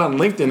 So I got on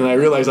LinkedIn, and I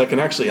realized I can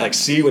actually, like,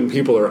 see when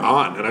people are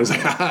on. And I was like,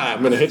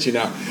 I'm going to hit you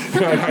now.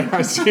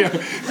 I see.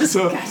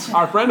 So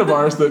our friend of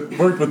ours that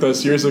worked with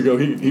us years ago,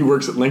 he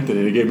works at LinkedIn,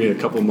 and he gave me a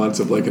couple months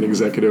of, like, an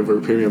executive or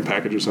premium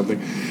package or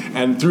something.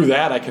 And through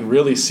that, I can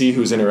really see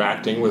who's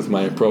interacting with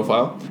my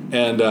profile.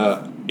 And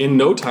in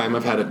no time,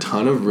 I've had a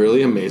ton of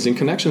really amazing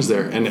connections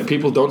there. And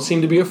people don't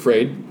seem to be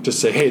afraid to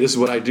say, hey, this is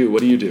what I do. What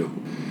do you do?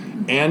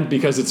 And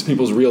because it's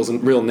people's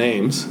real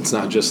names, it's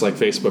not just like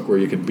Facebook where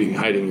you could be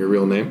hiding your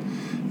real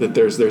name, that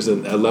there's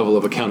a level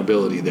of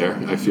accountability there,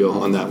 I feel,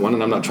 on that one.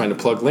 And I'm not trying to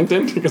plug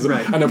LinkedIn because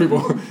I know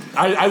people,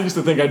 I used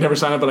to think I'd never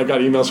sign up, but I got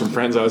emails from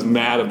friends. I was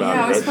mad about it.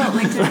 I always felt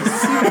LinkedIn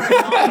was super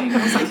annoying.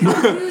 I was like,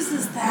 who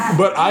uses that?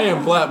 But I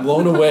am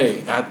blown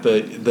away at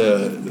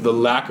the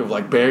lack of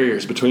like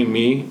barriers between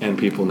me and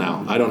people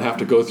now. I don't have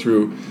to go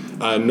through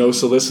no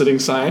soliciting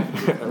sign,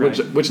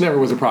 which never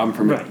was a problem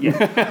for me. Right,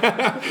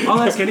 yeah. I'll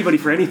ask anybody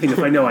for anything if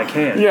I know I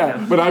can. Yeah,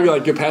 but I'd be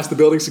like, get past the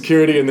building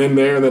security and then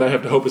I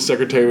have to hope his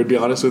secretary would be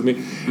honest with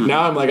me.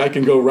 Now I'm like, I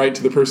can go right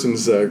to the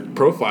person's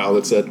profile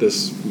that's at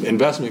this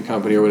investment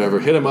company or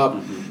whatever, hit him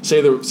up,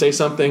 say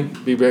something,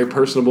 be very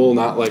personable,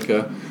 not like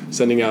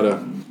sending out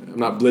I'm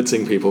not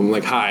blitzing people. I'm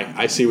like, hi,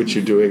 I see what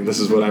you're doing. This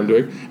is what I'm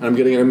doing. And I'm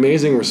getting an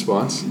amazing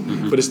response.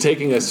 But it's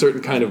taking a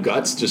certain kind of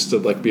guts just to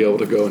like be able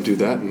to go and do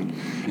that.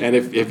 And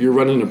if you're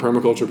running a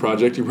permaculture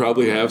project, you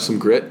probably have some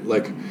grit.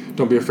 Like,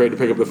 don't be afraid to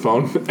pick up the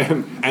phone.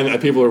 and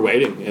people are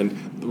waiting.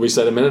 And we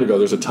said a minute ago,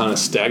 there's a ton of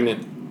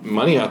stagnant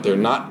money out there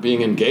not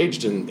being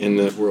engaged in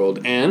the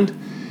world.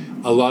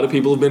 And a lot of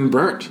people have been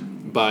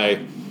burnt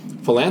by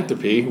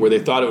philanthropy where they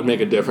thought it would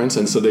make a difference.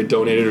 And so they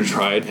donated or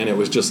tried. And it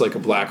was just like a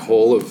black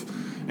hole of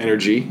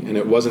energy, and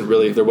it wasn't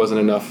really, there wasn't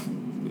enough,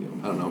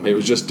 I don't know, It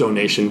was just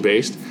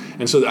donation-based.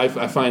 And so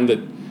I find that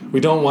we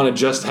don't want to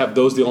just have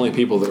those the only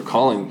people that are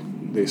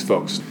calling these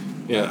folks.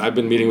 Yeah, I've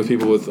been meeting with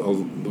people with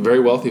very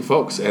wealthy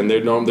folks, and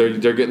they're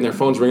getting their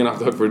phones ringing off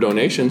the hook for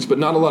donations, but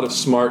not a lot of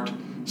smart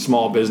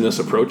small business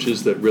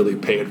approaches that really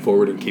pay it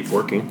forward and keep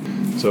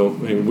working. So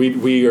I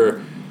mean,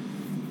 we're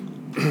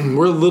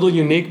a little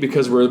unique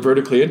because we're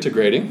vertically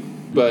integrating,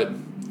 but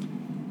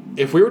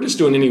if we were just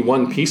doing any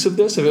one piece of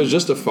this, if it was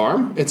just a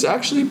farm, it's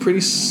actually a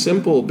pretty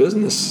simple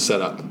business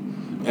setup.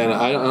 And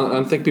I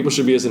don't think people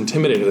should be as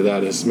intimidated of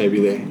that as maybe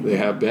they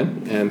have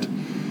been.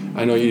 And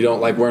I know you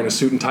don't like wearing a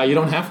suit and tie. You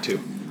don't have to.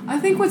 I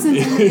think what's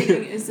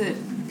intimidating is that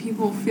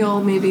people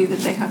feel maybe that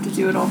they have to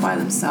do it all by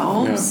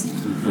themselves,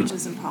 which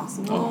is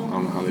impossible. Oh, I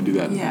don't know how they do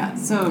that. Yeah,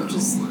 so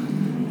just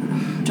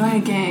join a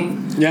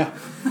gang. Yeah.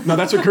 No,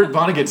 that's what Kurt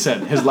Vonnegut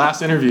said. His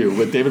last interview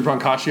with David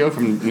Brancaccio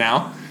from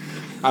Now.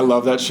 I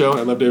love that show.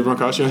 I love David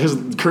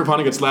Brancaccio. Kurt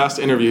Vonnegut's last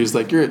interview, he's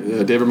like,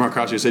 David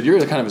Brancaccio said, you're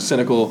kind of a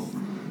cynical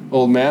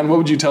old man. What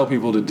would you tell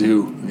people to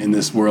do in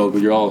this world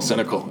where you're all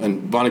cynical?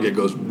 And Vonnegut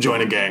goes,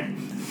 join a gang.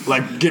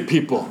 Like, get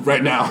people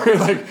right now.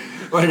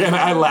 and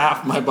I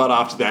laughed my butt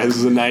off to that. This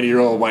is a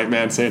 90-year-old white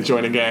man saying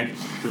join a gang.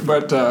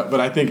 But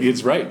I think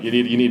it's right. You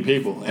need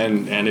people.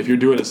 And if you're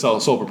doing a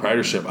sole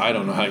proprietorship, I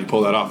don't know how you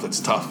pull that off. That's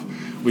tough.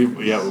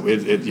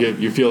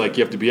 You feel like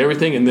you have to be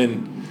everything. And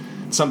then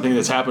something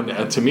that's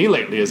happened to me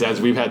lately is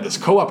as we've had this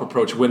co-op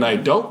approach, when I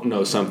don't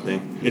know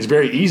something, it's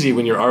very easy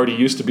when you're already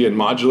used to being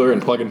modular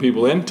and plugging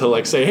people in to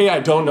like say, hey, I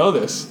don't know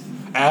this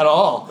at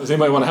all. Does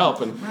anybody want to help?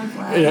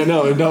 And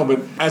no,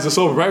 but as a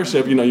sole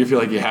proprietorship, you feel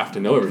like you have to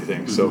know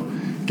everything. Mm-hmm. So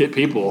get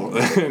people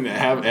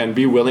and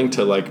be willing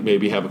to like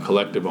maybe have a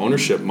collective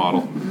ownership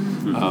model.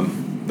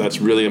 Mm-hmm. That's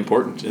really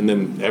important. And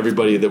then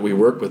everybody that we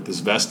work with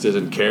is vested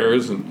and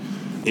cares. And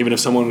even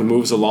if someone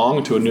moves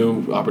along to a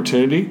new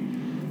opportunity,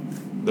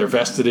 they're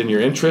vested in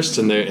your interests,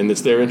 and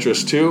it's their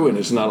interest too. And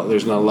there's not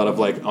a lot of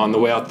like on the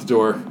way out the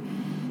door,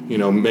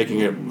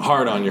 making it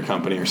hard on your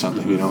company or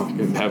something.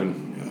 And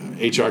having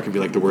HR can be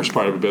like the worst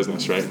part of a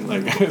business, right?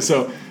 Like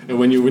so, and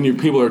when you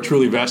people are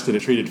truly vested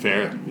and treated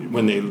fair,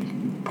 when they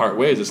part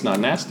ways, it's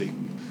not nasty.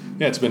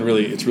 Yeah, it's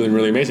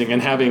really amazing.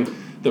 And having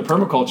the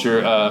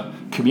permaculture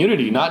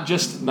community, not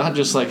just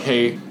like,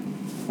 hey,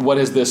 what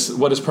is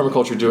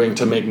permaculture doing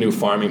to make new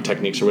farming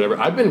techniques or whatever.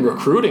 I've been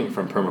recruiting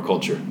from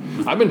permaculture.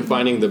 I've been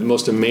finding the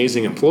most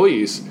amazing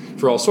employees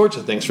for all sorts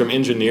of things, from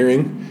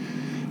engineering,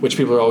 which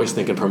people are always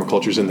thinking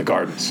permaculture is in the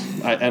gardens.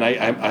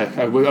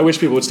 I wish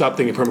people would stop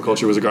thinking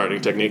permaculture was a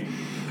gardening technique.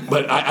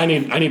 But I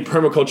need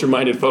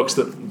permaculture-minded folks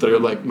that are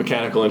like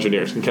mechanical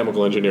engineers and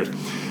chemical engineers.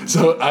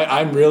 So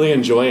I'm really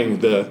enjoying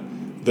the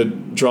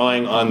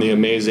drawing on the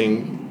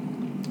amazing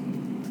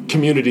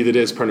community that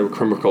is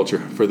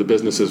permaculture for the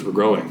businesses we're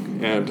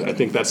growing. And I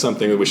think that's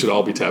something that we should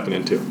all be tapping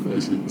into.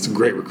 It's a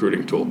great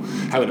recruiting tool.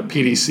 Having a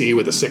PDC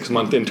with a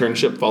 6-month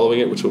internship following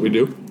it, which is what we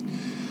do.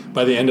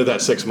 By the end of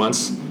that 6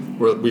 months,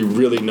 we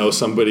really know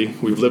somebody.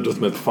 We've lived with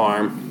them at the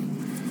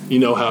farm. You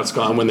know how it's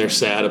gone when they're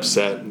sad,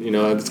 upset.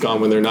 It's gone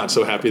when they're not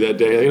so happy that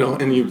day.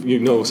 And you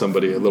know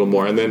somebody a little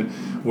more. And then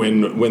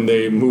when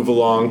they move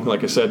along,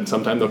 like I said,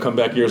 sometimes they'll come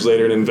back years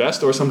later and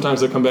invest, or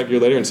sometimes they'll come back a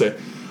year later and say,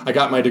 I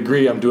got my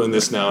degree, I'm doing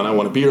this now, and I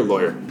want to be your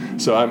lawyer.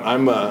 So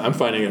I'm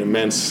finding an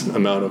immense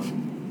amount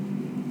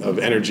of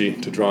energy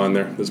to draw in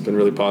there. That's been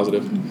really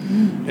positive.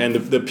 Mm-hmm. And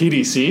the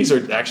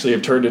PDCs actually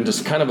have turned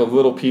into kind of a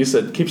little piece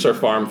that keeps our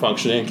farm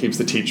functioning, keeps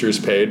the teachers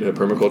paid,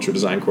 permaculture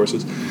design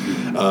courses,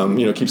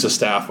 keeps the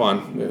staff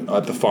on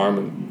at the farm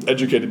and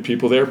educated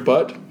people there.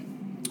 But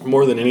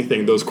more than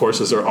anything, those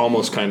courses are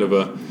almost kind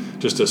of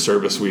just a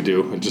service we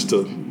do, just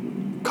a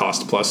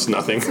cost plus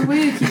nothing. It's a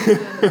way to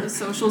keep the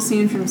social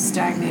scene from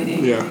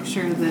stagnating. Yeah. Make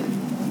sure that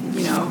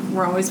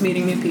we're always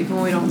meeting new people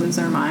and we don't lose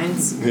our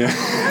minds. Yeah.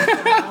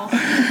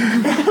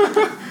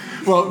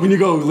 Well, when you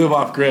go live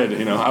off grid,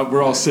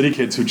 we're all city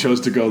kids who chose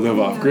to go live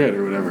off grid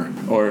or whatever.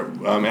 Or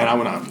and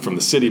I'm not from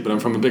the city, but I'm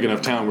from a big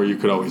enough town where you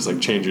could always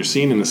like change your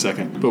scene in a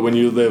second. But when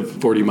you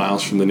live 40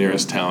 miles from the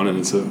nearest town and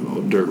it's a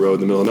dirt road in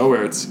the middle of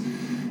nowhere,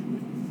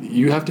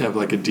 you have to have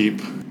like a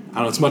deep.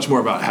 It's much more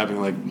about having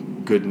like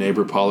good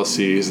neighbor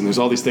policies, and there's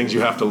all these things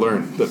you have to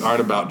learn that aren't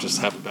about just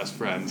having best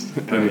friends.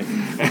 Right.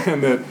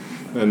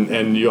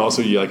 and you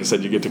also, like I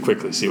said, you get to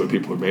quickly see what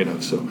people are made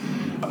of. So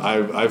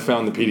I've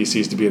found the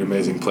PDCs to be an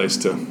amazing place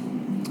to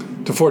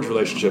forge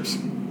relationships.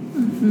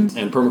 Mm-hmm.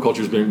 And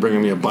permaculture's been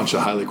bringing me a bunch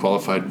of highly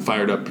qualified,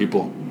 fired up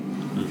people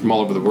from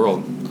all over the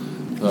world.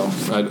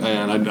 So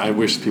I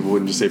wish people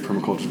wouldn't just say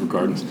permaculture for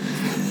gardens.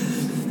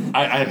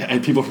 I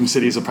people from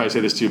cities will probably say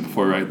this to you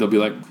before, right? They'll be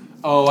like,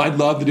 oh, I'd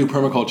love to do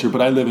permaculture,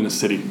 but I live in a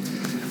city.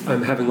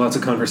 I'm having lots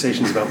of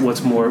conversations about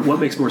what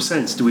makes more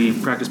sense. Do we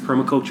practice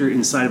permaculture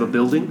inside of a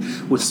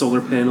building with solar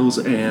panels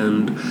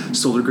and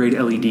solar-grade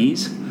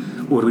LEDs,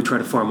 or do we try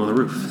to farm on the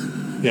roof?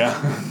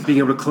 Yeah. Being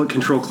able to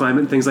control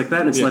climate and things like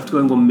that, and it's left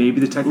going, well, maybe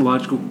the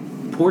technological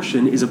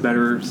portion is a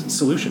better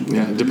solution.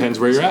 Yeah, it depends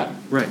where you're at.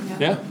 Right.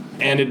 Yeah.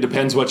 And it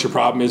depends what your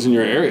problem is in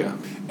your area.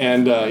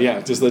 And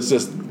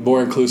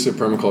more inclusive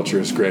permaculture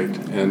is great.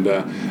 And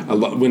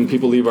when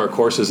people leave our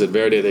courses at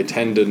Verde, they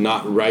tend to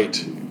not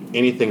write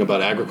anything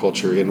about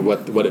agriculture and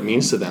what it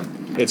means to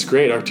them. It's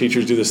great. Our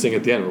teachers do this thing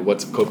at the end.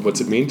 What's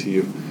it mean to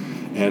you?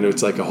 And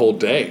it's like a whole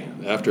day.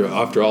 After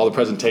all the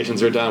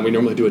presentations are done, we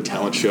normally do a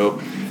talent show.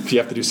 If you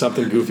have to do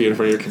something goofy in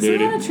front of your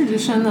community. Is that a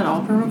tradition that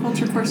all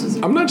permaculture courses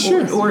are? I'm not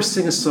sure. Or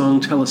sing a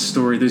song, tell a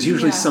story. There's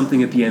usually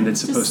something at the end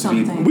that's supposed to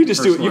be. We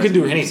just do. You can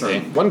do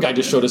anything. One guy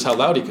just showed us how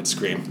loud he could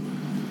scream.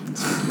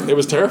 It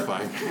was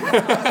terrifying.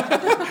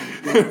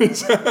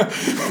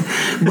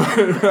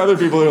 But other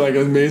people are like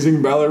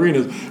amazing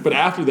ballerinas. But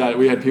after that,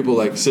 we had people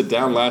like sit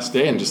down last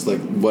day and just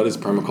like, what does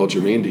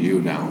permaculture mean to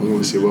you now? We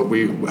want to see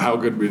how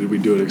good did we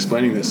do at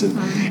explaining this, and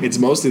it's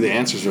mostly the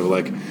answers are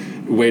like,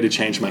 way to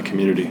change my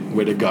community,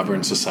 way to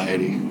govern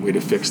society, way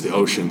to fix the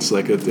oceans.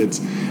 Like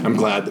I'm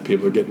glad that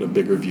people are getting a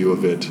bigger view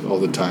of it all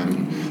the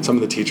time. Some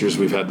of the teachers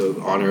we've had the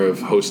honor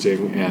of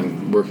hosting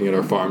and working at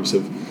our farms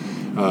have.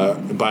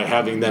 By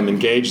having them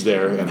engaged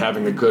there and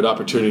having a good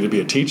opportunity to be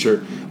a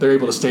teacher, they're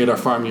able to stay at our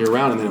farm year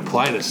round and then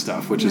apply this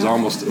stuff, which is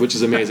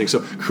amazing.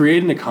 So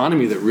create an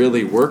economy that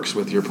really works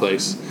with your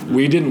place.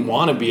 We didn't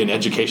want to be an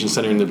education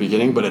center in the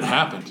beginning, but it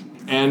happened.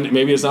 And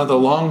maybe it's not the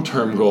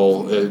long-term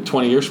goal.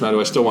 20 years from now, do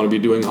I still want to be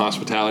doing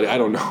hospitality? I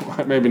don't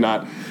know. Maybe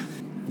not.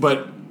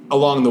 But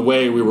along the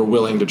way, we were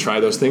willing to try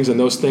those things, and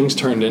those things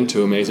turned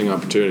into amazing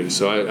opportunities.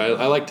 So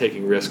I like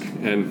taking risk,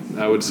 and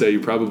I would say you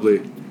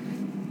probably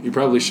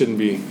shouldn't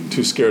be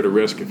too scared of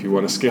risk if you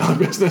want to scale a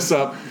business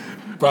up.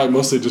 Probably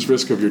mostly just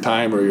risk of your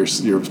time or your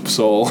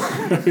soul,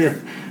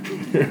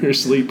 your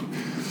sleep.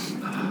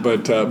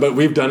 But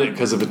we've done it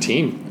because of a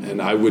team,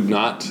 and I would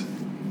not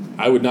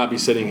be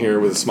sitting here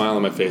with a smile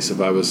on my face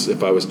if I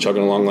was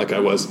chugging along like I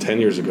was 10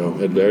 years ago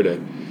at Verde.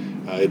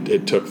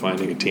 It took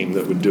finding a team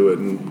that would do it,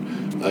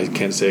 and I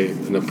can't say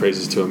enough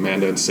praises to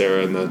Amanda and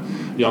Sarah and the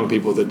young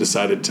people that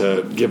decided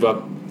to give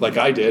up like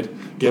I did,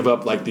 give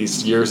up like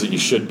these years that you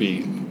should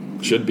be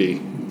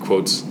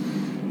quotes,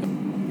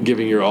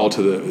 giving your all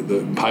to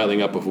the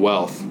piling up of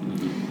wealth.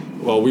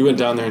 Well, we went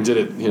down there and did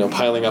it,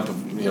 piling up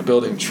of,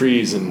 building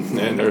trees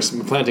and or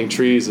planting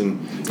trees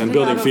and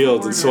building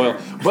fields and soil.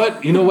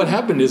 But what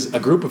happened is a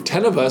group of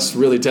 10 of us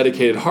really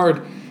dedicated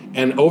hard,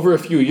 and over a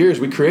few years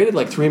we created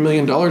like $3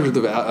 million worth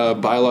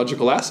of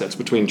biological assets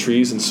between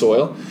trees and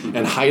soil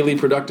and highly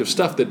productive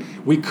stuff that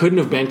we couldn't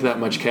have banked that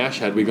much cash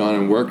had we gone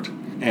and worked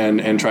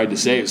and tried to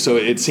save. So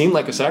it seemed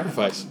like a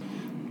sacrifice.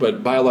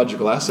 But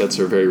biological assets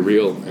are very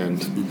real, and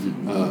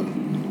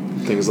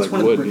things like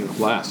wood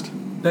last.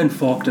 Ben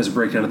Falk does a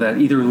breakdown of that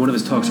either in one of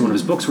his talks or one of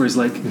his books, where he's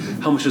like,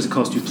 how much does it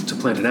cost you to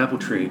plant an apple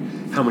tree?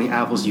 How many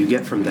apples do you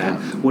get from that?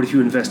 Yeah. What if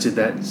you invested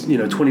that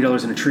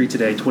 $20 in a tree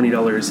today,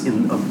 $20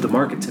 in the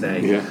market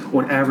today? Yeah.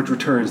 On average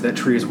returns, that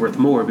tree is worth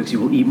more because you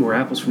will eat more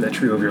apples from that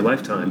tree over your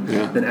lifetime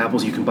than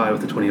apples you can buy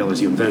with the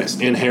 $20 you invest.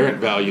 Yeah. Inherent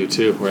value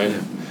too, right?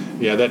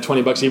 Yeah, that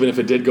 $20, even if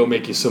it did go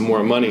make you some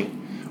more money,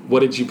 what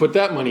did you put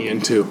that money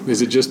into?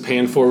 Is it just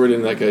paying forward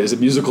in is it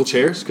musical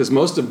chairs? Because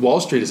most of Wall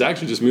Street is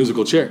actually just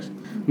musical chairs.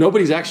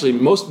 Nobody's actually,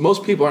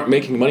 most people aren't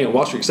making money on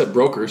Wall Street except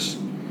brokers,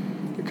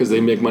 because they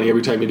make money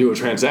every time you do a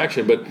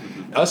transaction. But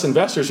us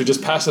investors are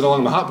just passing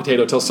along the hot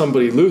potato till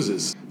somebody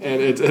loses.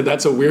 And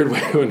that's a weird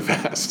way to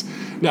invest.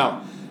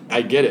 Now,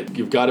 I get it.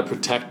 You've got to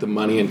protect the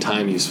money and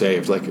time you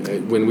saved. Like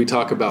when we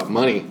talk about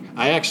money,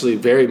 I actually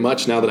very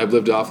much, now that I've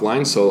lived off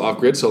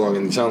grid so long,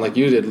 and you sound like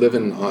you did,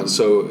 living with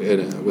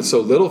so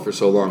little for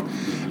so long,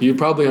 you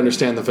probably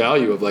understand the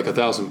value of like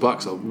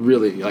 $1,000.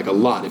 Really, like a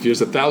lot. If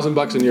there's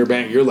 $1,000 in your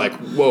bank, you're like,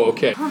 whoa,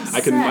 okay,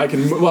 I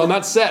can. Well,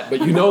 not set,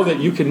 but you know that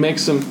you can make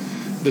some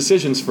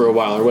decisions for a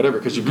while or whatever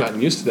because you've gotten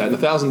used to that. And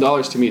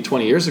 $1,000 to me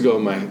 20 years ago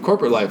in my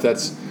corporate life,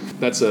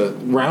 that's a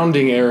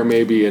rounding error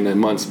maybe in a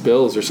month's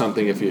bills or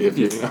something. If you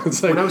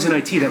it's like, when I was in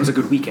IT, that was a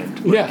good weekend.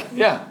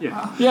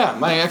 Yeah.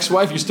 My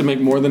ex-wife used to make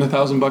more than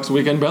 $1,000 a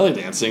weekend belly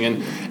dancing,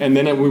 and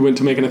then we went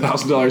to making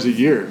 $1,000 a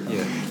year.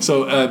 Yeah.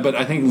 So, but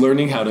I think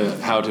learning how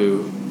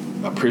to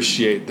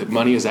appreciate that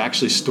money is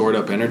actually stored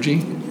up energy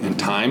and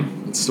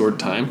time. It's stored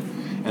time.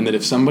 And that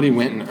if somebody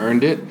went and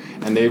earned it,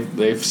 and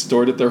they've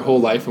stored it their whole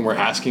life, and we're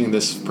asking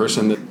this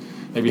person that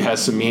maybe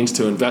has some means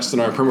to invest in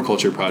our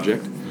permaculture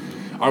project,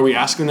 are we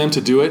asking them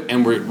to do it,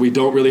 and we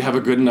don't really have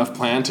a good enough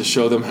plan to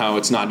show them how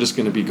it's not just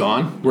going to be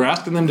gone? We're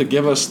asking them to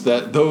give us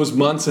those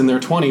months in their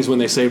 20s when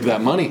they saved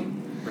that money,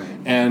 right,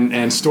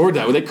 and stored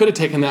that. Well, they could have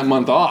taken that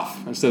month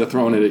off instead of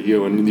throwing it at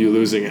you and you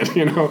losing it.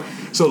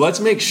 So let's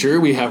make sure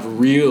we have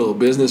real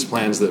business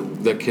plans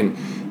that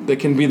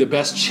can be the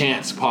best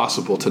chance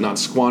possible to not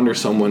squander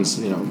someone's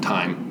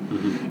time.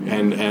 Mm-hmm.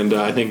 And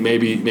I think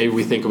maybe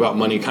we think about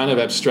money kind of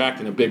abstract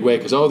in a big way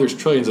because there's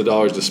trillions of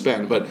dollars to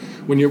spend. But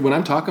when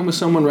I'm talking with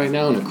someone right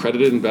now, an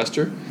accredited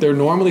investor, they're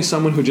normally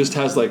someone who just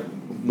has like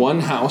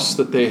one house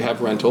that they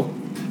have rental,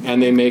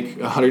 and they make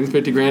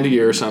 $150,000 a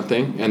year or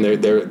something, and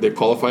they're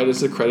qualified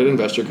as an accredited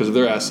investor because of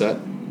their asset.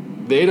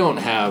 They don't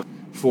have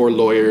 4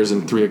 lawyers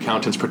and 3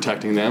 accountants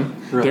protecting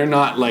them. Right. They're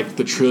not like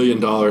the $1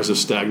 trillion of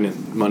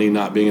stagnant money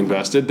not being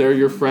invested. They're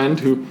your friend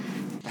who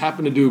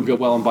happened to do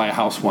well and buy a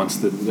house once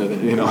that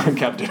and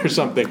kept it or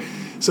something.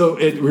 So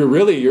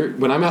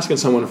when I'm asking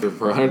someone for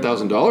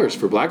 $100,000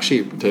 for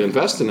Blacksheep to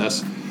invest in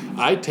us,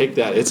 I take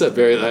that.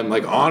 I'm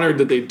like honored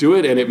that they do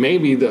it, and it may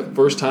be the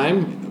first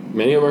time.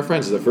 Many of our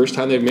friends, it's the first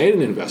time they've made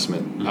an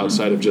investment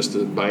outside of just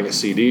buying a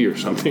CD or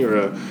something,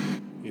 or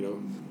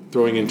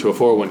throwing into a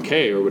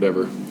 401k or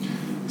whatever.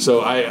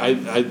 So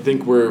I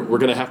think we're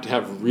going to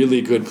have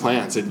really good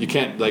plans. You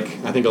can't,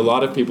 I think a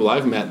lot of people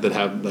I've met that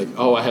have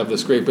I have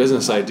this great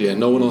business idea and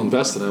no one will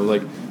invest in it. I'm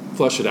like,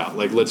 flush it out.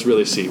 Let's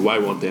really see, why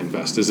won't they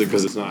invest? Is it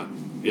because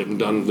you haven't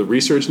done the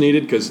research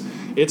needed? Because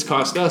it's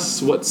cost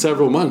us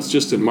several months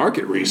just in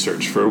market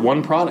research for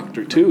one product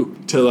or two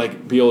to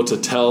be able to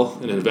tell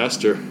an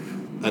investor,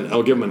 and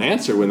I'll give them an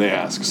answer when they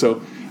ask.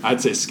 So I'd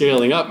say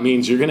scaling up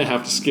means you're going to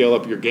have to scale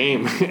up your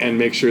game and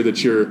make sure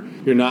that you're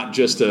not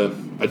just a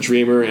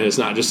dreamer, and it's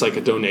not just like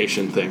a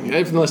donation thing,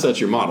 unless that's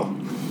your model.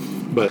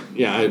 But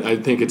yeah, I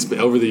think it's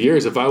over the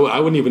years. If I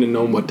wouldn't even have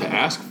known what to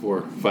ask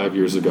for 5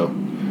 years ago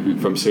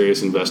from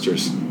serious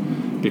investors,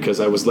 because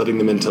I was letting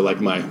them into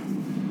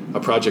a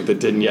project that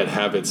didn't yet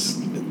have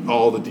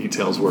all the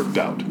details worked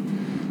out.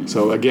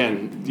 So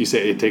again, you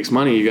say it takes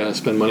money. You got to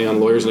spend money on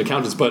lawyers and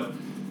accountants, but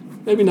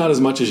maybe not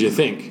as much as you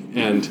think.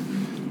 And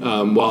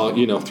while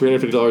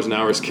 $350 an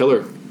hour is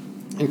killer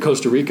in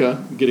Costa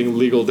Rica, getting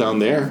legal down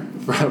there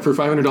for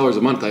 $500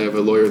 a month, I have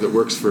a lawyer that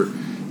works for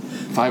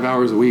 5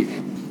 hours a week.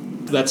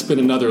 That's been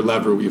another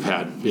lever we've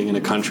had, being in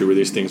a country where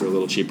these things are a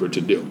little cheaper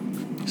to do.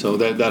 So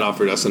that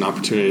offered us an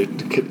opportunity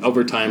to get,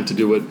 over time, to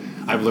do what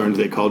I've learned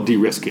they call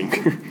de-risking.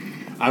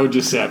 I would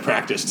just say I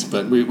practiced,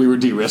 but we were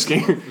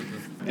de-risking.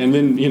 And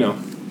then,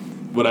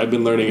 what I've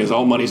been learning is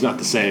all money's not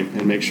the same,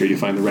 and make sure you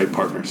find the right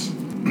partners.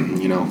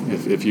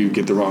 If you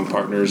get the wrong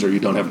partners or you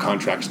don't have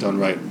contracts done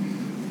right,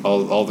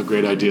 all the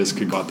great ideas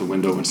could go out the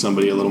window when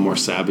somebody a little more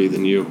savvy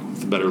than you,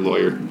 with a better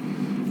lawyer.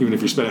 Even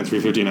if you're spending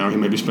 $350 an hour, he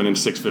may be spending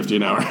 $650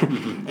 an hour,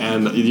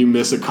 and you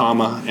miss a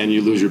comma and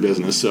you lose your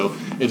business. So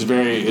it's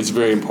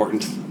very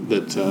important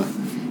that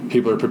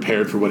people are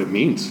prepared for what it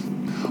means.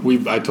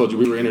 I told you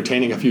we were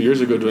entertaining a few years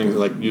ago doing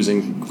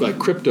using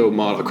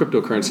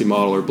cryptocurrency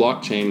model or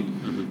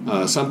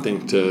blockchain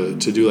something to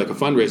do a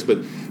fundraise, but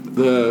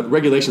the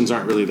regulations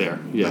aren't really there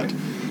yet.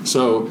 Right.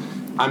 So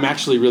I'm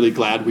actually really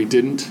glad we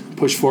didn't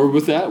push forward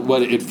with that.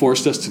 What it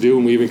forced us to do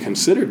when we even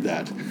considered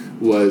that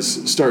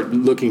was start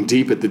looking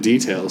deep at the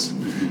details.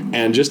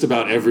 And just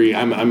about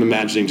I'm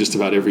imagining just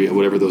about every,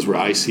 whatever those were,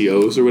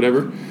 ICOs or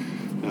whatever,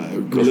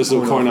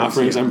 little coin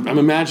offerings. Yeah. I'm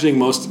imagining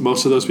most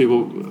of those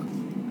people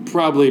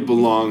probably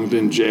belonged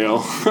in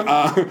jail.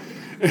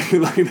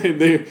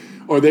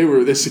 They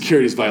were the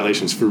securities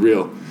violations for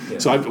real. Yeah.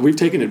 So we've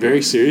taken it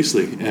very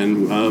seriously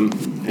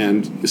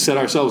and set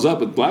ourselves up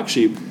with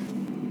Blacksheep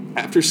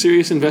after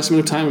serious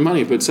investment of time and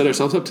money, but set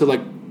ourselves up to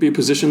be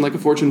positioned like a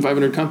Fortune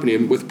 500 company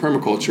with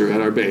permaculture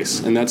at our base,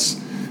 and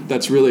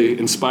that's really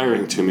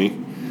inspiring to me.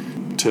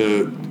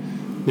 To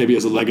maybe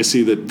as a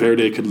legacy that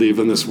Verde could leave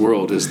in this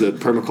world is that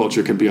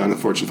permaculture can be on the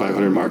Fortune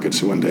 500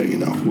 markets one day.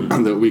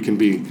 That we can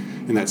be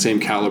in that same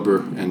caliber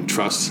and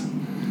trust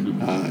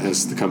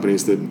as the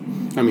companies that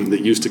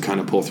used to kind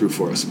of pull through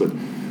for us, but.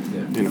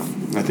 Yeah.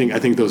 I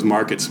think those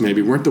markets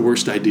maybe weren't the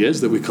worst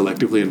ideas, that we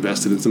collectively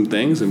invested in some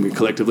things and we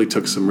collectively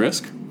took some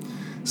risk.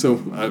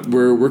 So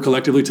we're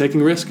collectively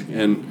taking risk,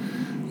 and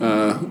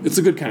it's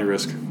a good kind of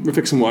risk. We're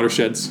fixing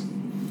watersheds.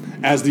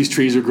 As these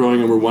trees are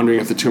growing and we're wondering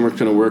if the turmeric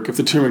going to work. If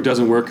the turmeric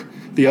doesn't work,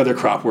 the other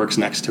crop works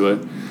next to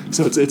it.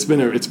 So it's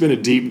been a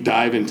deep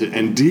dive into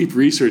and deep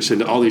research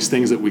into all these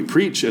things that we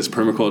preach as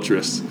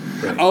permaculturists.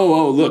 Right.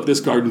 Oh, look, this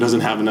garden doesn't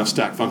have enough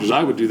stack functions.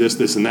 I would do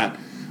this, and that.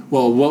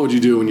 Well, what would you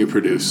do when you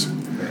produce?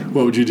 Right.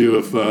 What would you do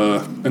if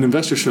an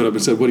investor showed up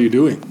and said, "What are you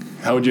doing?"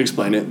 How would you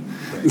explain it?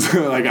 Right.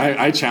 So,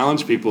 I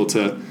challenge people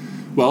to,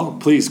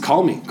 please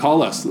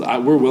call us.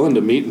 We're willing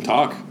to meet and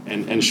talk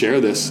and share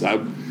this.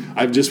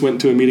 I've just went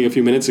to a meeting a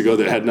few minutes ago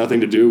that had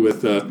nothing to do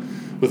with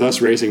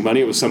us raising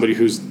money. It was somebody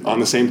who's on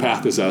the same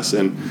path as us,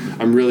 and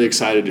I'm really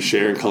excited to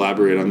share and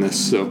collaborate on this.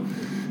 So,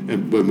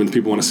 when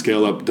people want to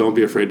scale up, don't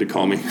be afraid to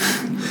call me.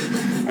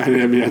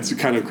 It's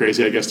kind of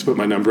crazy, I guess, to put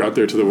my number out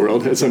there to the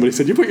world. And somebody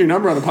said, "You put your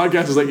number on the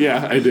podcast?" I was like,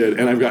 "Yeah, I did."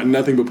 And I've gotten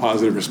nothing but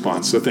positive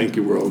response. So thank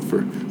you, world, for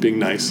being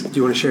nice. Do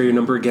you want to share your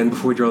number again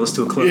before we draw this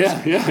to a close?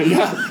 Yeah.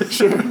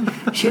 Sure.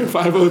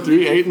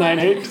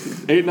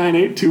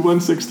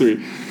 503-898-2163. You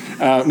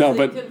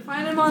can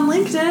find him on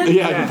LinkedIn.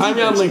 Yeah, you can find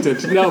me on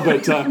LinkedIn. No,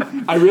 but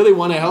I really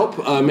want to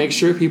help make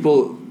sure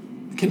people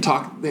can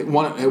talk.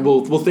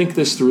 We'll think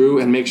this through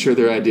and make sure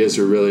their ideas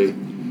are really,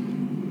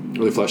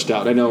 really fleshed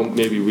out. I know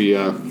maybe we've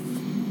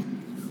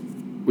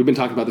been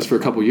talking about this for a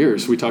couple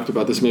years. We talked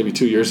about this maybe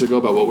 2 years ago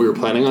about what we were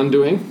planning on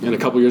doing, and a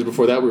couple years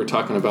before that we were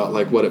talking about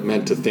what it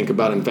meant to think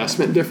about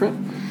investment different.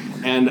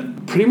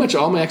 And pretty much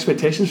all my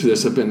expectations for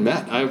this have been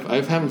met.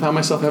 I haven't found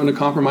myself having to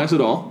compromise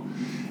at all.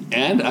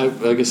 And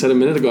like I said a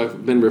minute ago,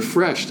 I've been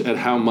refreshed at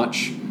how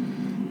much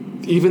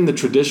even the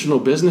traditional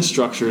business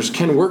structures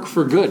can work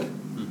for good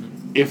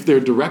if their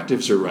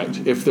directives are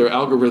right, if their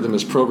algorithm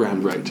is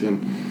programmed right.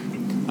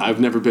 And I've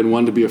never been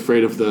one to be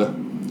afraid of the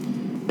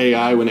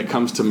AI when it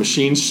comes to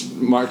machines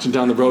marching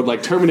down the road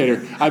like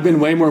Terminator. I've been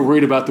way more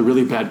worried about the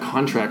really bad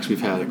contracts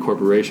we've had at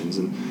corporations.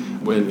 And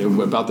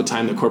about the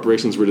time that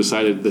corporations were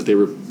decided that they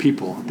were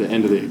people, at the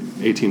end of the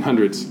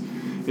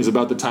 1800s, is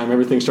about the time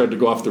everything started to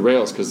go off the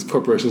rails because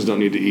corporations don't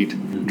need to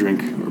eat,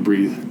 drink, or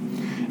breathe.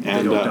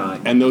 And,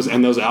 and those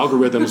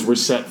algorithms were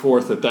set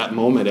forth at that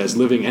moment as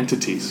living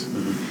entities.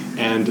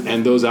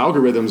 And those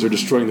algorithms are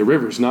destroying the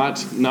rivers,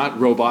 not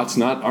robots,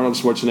 not Arnold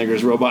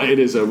Schwarzenegger's robot. It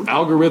is an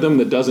algorithm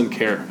that doesn't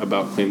care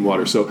about clean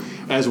water. So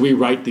as we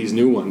write these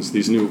new ones,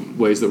 these new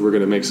ways that we're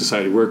going to make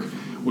society work,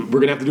 we're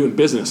going to have to do it in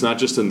business, not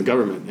just in the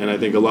government. And I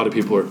think a lot of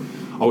people are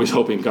always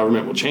hoping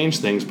government will change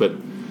things, but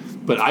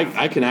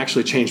I can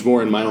actually change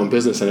more in my own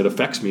business, and it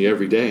affects me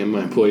every day and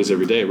my employees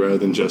every day, rather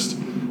than just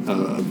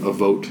a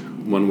vote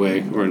one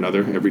way or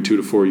another every 2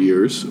 to 4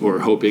 years, or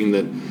hoping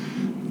that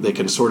they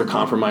can sort of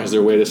compromise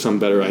their way to some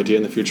better idea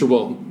in the future.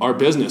 Well, our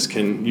business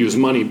can use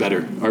money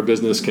better. Our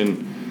business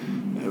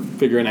can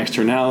figure in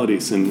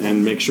externalities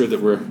and make sure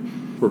that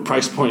we're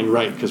price pointing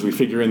right because we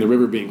figure in the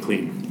river being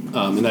clean.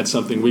 And that's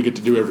something we get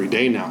to do every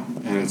day now.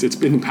 And it's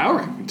been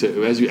empowering.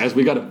 As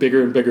we got a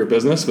bigger and bigger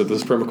business with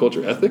this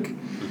permaculture ethic,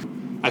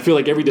 I feel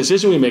like every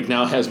decision we make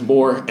now has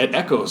more, it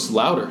echoes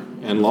louder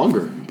and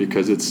longer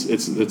because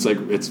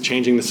it's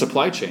changing the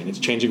supply chain. It's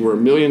changing where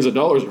millions of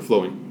dollars are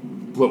flowing.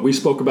 What we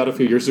spoke about a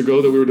few years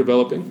ago that we were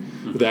developing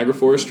with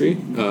agroforestry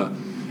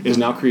is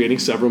now creating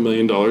several $1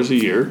 million a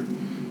year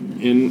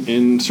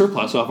in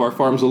surplus off our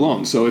farms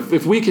alone. So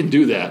if we can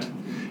do that,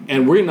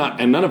 and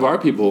none of our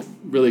people,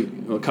 really,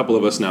 a couple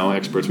of us now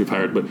experts we've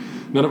hired, but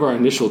none of our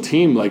initial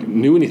team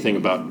knew anything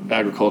about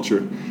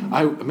agriculture.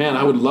 I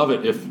would love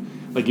it if,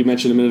 like you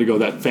mentioned a minute ago,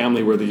 that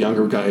family where the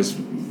younger guys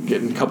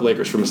getting a couple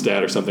acres from his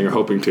dad or something, or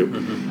hoping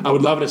to. I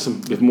would love it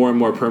if more and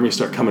more permies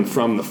start coming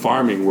from the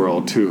farming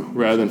world too,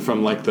 rather than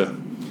from like the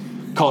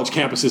college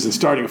campuses and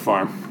starting a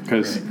farm,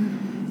 because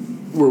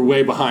we're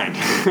way behind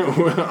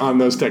on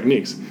those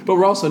techniques. But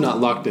we're also not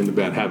locked into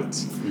bad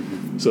habits.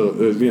 So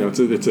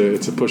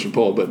it's a push and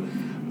pull. But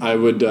I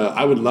would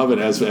love it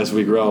as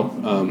we grow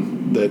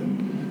that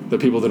the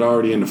people that are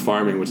already into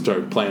farming would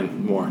start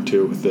playing more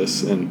too with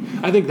this. And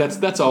I think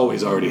that's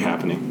always already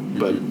happening.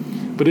 But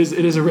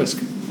it is a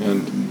risk,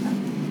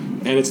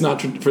 and it's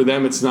not for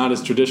them. It's not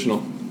as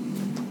traditional.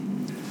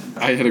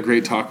 I had a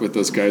great talk with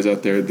those guys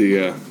out there. If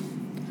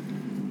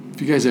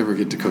you guys ever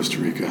get to Costa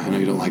Rica, I know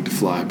you don't like to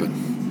fly, but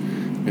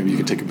maybe you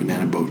could take a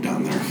banana boat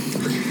down there.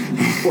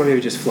 Or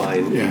maybe just fly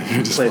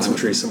and plant some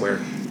trees somewhere.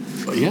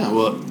 Yeah,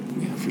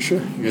 for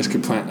sure. You guys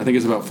could plant, I think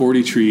it's about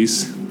 40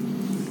 trees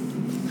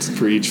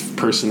for each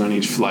person on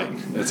each flight.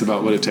 That's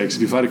about what it takes.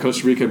 If you fly to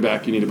Costa Rica and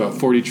back, you need about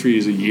 40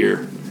 trees a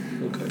year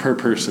per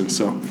person.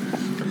 So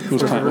we'll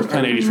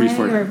plant 80 trees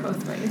for you.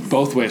 Both ways?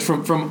 Both ways.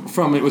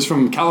 It was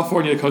from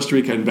California to Costa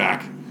Rica and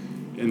back.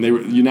 And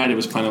United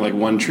was planting like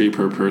 1 tree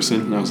per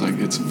person, and I was like,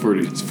 it's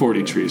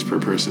 40 trees per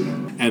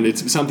person, and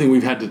it's something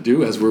we've had to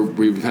do as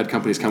we've had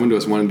companies coming to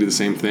us wanting to do the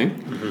same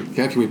thing.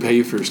 Yeah, can we pay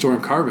you for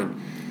storing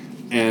carbon?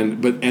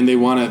 And they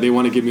want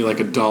to give me like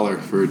 $1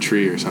 for a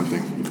tree or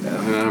something,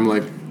 and I'm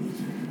like,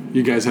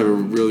 you guys have a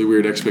really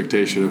weird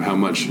expectation of how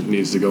much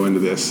needs to go into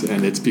this,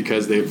 and it's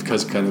because they've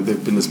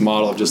been this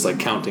model of just like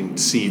counting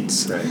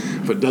seeds. Right.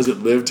 But does it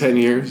live 10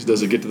 years?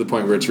 Does it get to the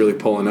point where it's really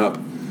pulling up,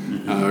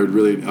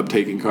 really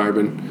uptaking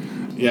carbon?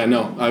 Yeah,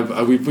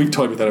 no, we've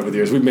toyed with that over the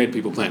years. We've made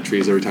people plant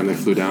trees every time they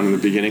flew down in the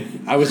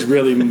beginning. I was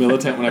really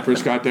militant when I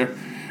first got there.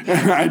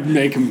 I'd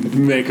make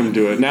them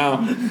do it.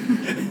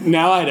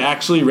 Now I'd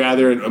actually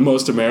rather,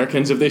 most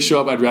Americans, if they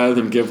show up, I'd rather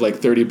them give like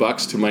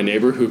 $30 to my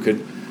neighbor who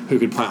could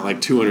plant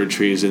like 200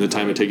 trees in the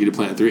time it take you to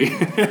plant 3.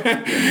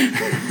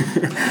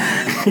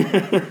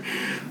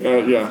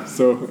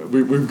 So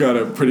we've got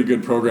a pretty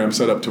good program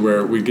set up to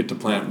where we get to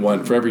plant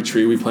one for every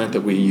tree we plant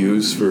that we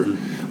use for,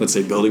 let's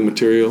say, building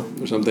material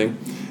or something.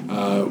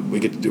 We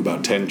get to do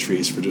about 10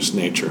 trees for just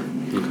nature.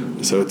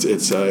 Okay. So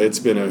it's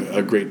been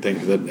a great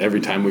thing that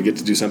every time we get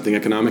to do something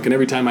economic, and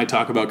every time I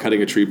talk about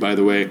cutting a tree, by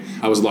the way,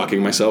 I was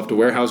locking myself to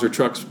Weyerhaeuser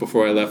trucks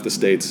before I left the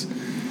States.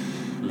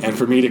 And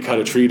for me to cut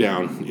a tree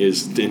down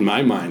is, in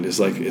my mind, is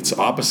like it's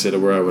opposite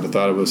of where I would have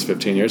thought it was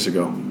 15 years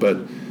ago. But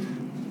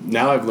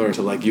now I've learned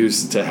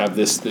to have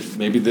this.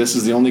 Maybe this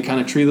is the only kind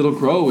of tree that'll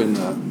grow in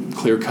the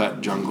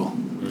clear-cut jungle.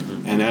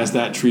 And as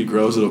that tree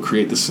grows, it'll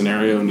create the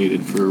scenario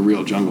needed for a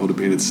real jungle to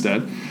be in its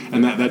stead.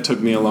 And that took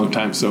me a long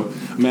time. So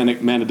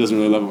Amanda doesn't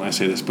really love it when I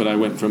say this, but I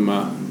went from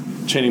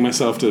chaining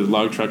myself to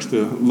log trucks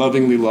to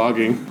lovingly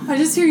logging. I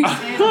just hear you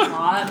say it a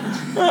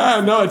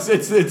lot. No, it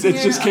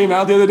just came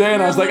out the other day,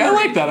 and I was like, I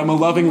like that. I'm a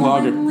loving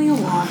logger.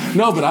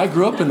 No, but I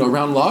grew up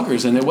around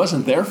loggers, and it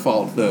wasn't their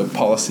fault, the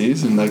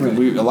policies. And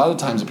a lot of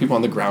times the people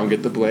on the ground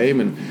get the blame.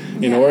 And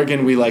in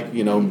Oregon, we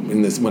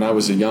when I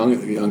was a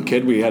young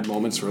kid, we had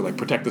moments where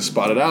protect the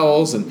spotted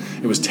owls, and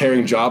it was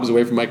tearing jobs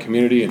away from my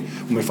community. And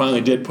when we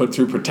finally did put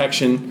through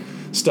protection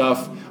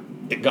stuff,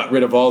 it got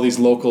rid of all these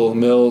local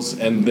mills,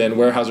 and then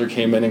Weyerhaeuser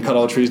came in and cut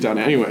all the trees down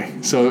anyway.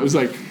 So it was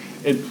like,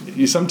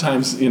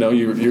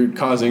 you're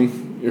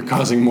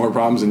causing more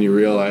problems than you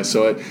realize.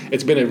 So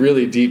it's been a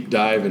really deep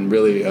dive and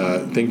really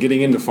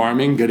getting into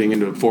farming, getting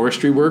into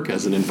forestry work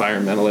as an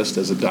environmentalist,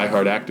 as a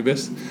diehard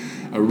activist,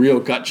 a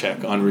real gut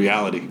check on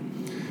reality.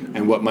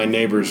 and what my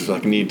neighbors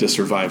like need to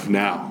survive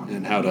now,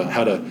 and how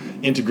to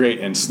integrate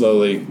and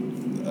slowly,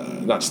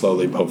 not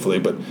slowly, hopefully,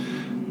 but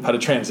how to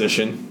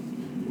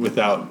transition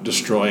without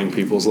destroying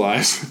people's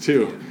lives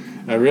too.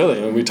 And really,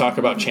 when we talk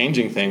about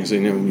changing things,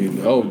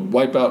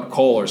 wipe out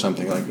coal or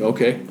something, like,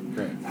 okay,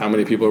 right. How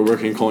many people are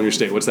working coal in your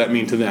state? What's that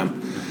mean to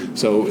them? Mm-hmm.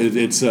 So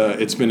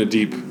it's been a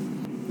deep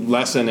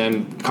lesson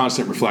and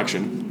constant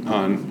reflection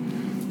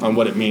on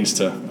what it means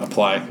to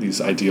apply these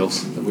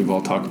ideals that we've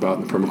all talked about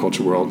in the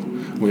permaculture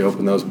world. We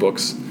open those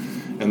books,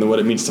 and then what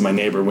it means to my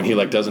neighbor when he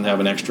doesn't have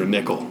an extra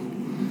nickel.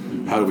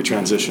 How do we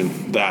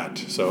transition that?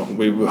 So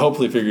we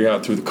hopefully figure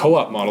out through the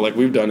co-op model, like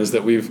we've done, is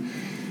that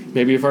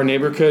maybe if our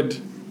neighbor could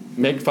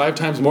make 5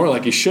 times more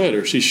like he should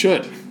or she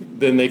should,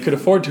 then they could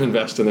afford to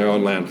invest in their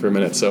own land for a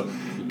minute. So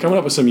coming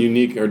up with some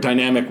unique or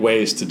dynamic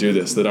ways to do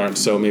this that aren't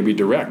so maybe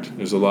direct.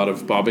 There's a lot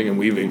of bobbing and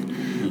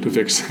weaving to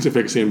fix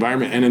the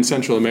environment. And in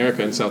Central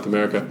America and South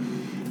America,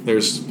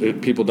 there's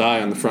people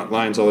die on the front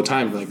lines all the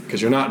time,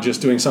 because you're not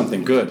just doing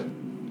something good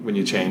when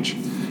you change.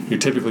 You're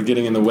typically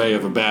getting in the way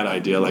of a bad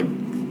idea, like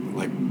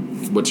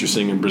what you're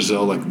seeing in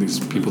Brazil, like these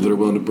people that are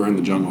willing to burn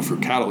the jungle for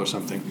cattle or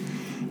something.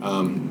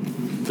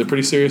 They're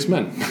pretty serious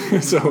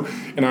men. So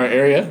in our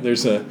area,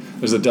 there's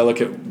a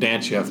delicate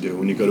dance you have to do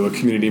when you go to a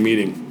community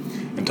meeting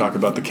and talk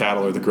about the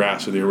cattle or the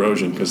grass or the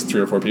erosion, because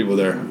 3 or 4 people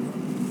there,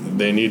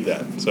 they need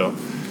that. So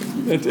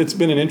it's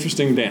been an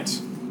interesting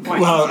dance.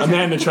 Well,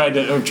 Amanda tried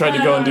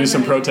to go and do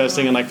some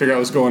protesting and figure out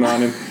what's going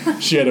on,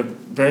 and she had a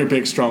very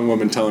big, strong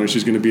woman telling her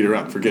she's going to beat her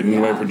up for getting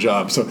away with her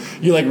job. So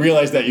you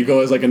realize that you go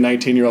as a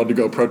 19-year-old to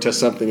go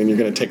protest something, and you're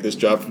going to take this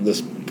job from this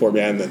poor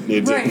man that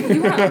needs it.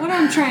 Right. What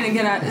I'm trying to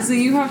get at is that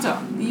you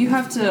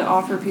have to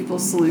offer people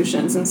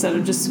solutions instead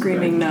of just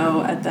screaming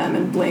no at them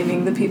and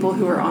blaming the people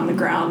who are on the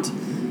ground,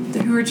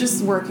 who are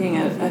just working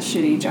a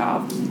shitty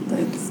job.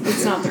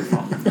 It's not their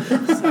fault.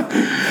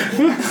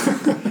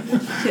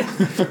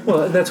 Yeah.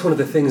 Well, that's one of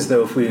the things,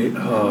 though,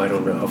 I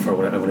don't know how far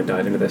I want to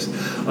dive into this.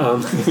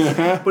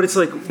 But it's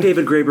like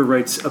David Graeber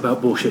writes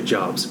about bullshit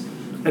jobs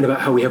and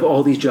about how we have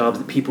all these jobs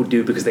that people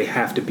do because they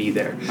have to be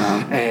there.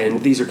 Uh-huh.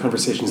 And these are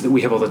conversations that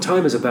we have all the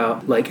time, is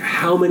about,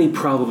 how many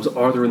problems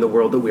are there in the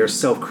world that we are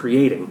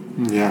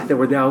self-creating, that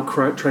we're now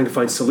trying to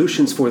find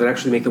solutions for that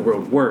actually make the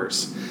world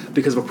worse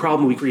because of a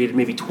problem we created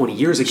maybe 20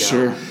 years ago.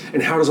 Sure.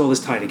 And how does all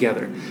this tie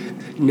together?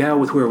 Now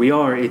with where we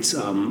are, it's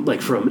from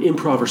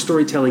improv or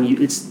storytelling,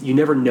 you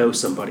never know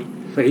somebody.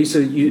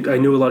 I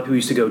know a lot of people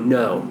used to go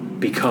no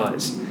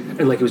because,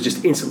 and it was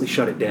just instantly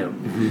shut it down.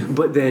 Mm-hmm.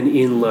 But then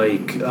in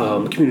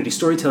community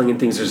storytelling and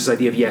things, there's this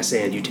idea of yes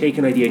and. You take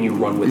an idea and you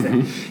run with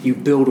it. You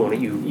build on it.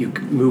 You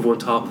move on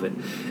top of it.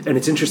 And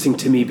it's interesting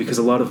to me because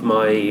a lot of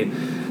my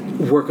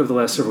work over the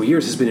last several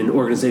years has been in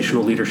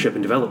organizational leadership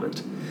and development.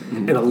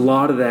 Mm-hmm. And a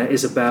lot of that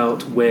is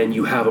about when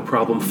you have a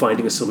problem,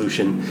 finding a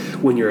solution.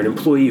 When you're an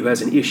employee who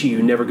has an issue,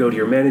 you never go to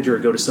your manager or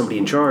go to somebody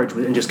in charge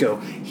and just go,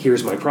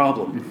 here's my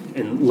problem,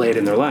 and lay it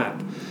in their lap.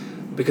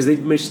 Because they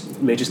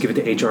may just give it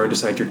to HR and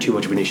decide you're too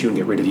much of an issue and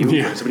get rid of you.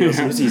 Yeah. Somebody else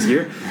who's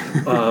easier.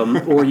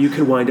 Or you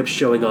can wind up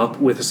showing up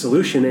with a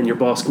solution and your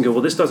boss can go,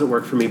 well, this doesn't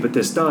work for me, but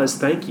this does.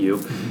 Thank you.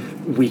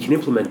 Mm-hmm. We can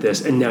implement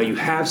this. And now you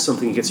have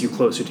something that gets you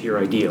closer to your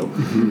ideal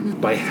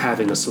by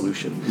having a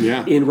solution.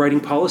 Yeah. In writing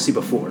policy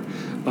before,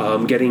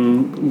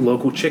 getting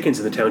local chickens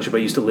in the township I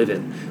used to live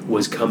in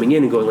was coming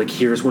in and going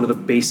here's one of the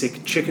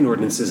basic chicken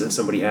ordinances that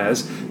somebody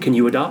has. Can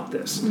you adopt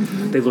this?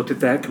 Mm-hmm. They looked at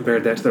that,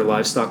 compared that to their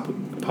livestock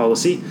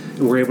policy,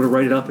 and were able to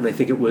write it up, and I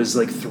think it was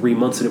 3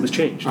 months and it was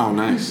changed. Oh,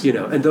 nice.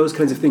 And those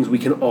kinds of things we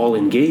can all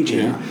engage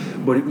in,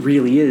 but it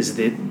really is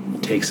that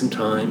take some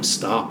time,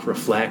 stop,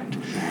 reflect.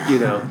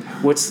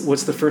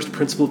 What's the first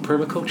principle of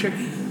permaculture?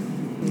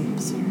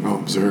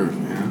 Observe.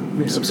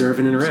 Observe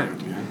and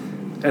interact.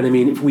 And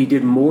if we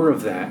did more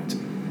of that,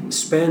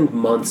 spend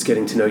months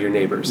getting to know your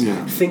neighbors.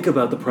 Yeah. Think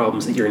about the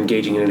problems that you're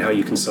engaging in and how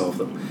you can solve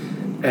them.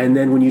 And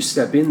then when you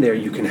step in there,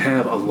 you can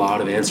have a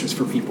lot of answers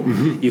for people.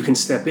 Mm-hmm. You can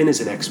step in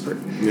as an expert.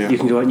 Yeah. You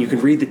can go out and you can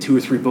read the 2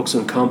 or 3 books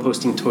on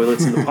composting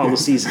toilets and the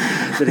policies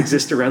that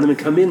exist around them, and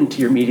come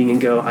into your meeting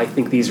and go, I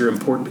think these are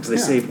important because they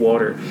save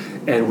water,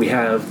 and we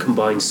have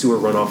combined sewer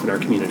runoff in our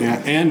community.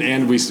 Yeah,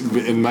 and we,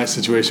 in my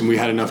situation, we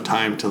had enough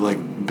time to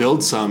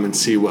build some and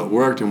see what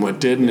worked and what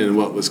didn't, and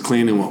what was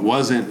clean and what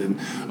wasn't.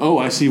 And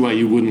I see why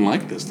you wouldn't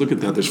like this. Look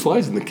at that. There's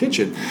flies in the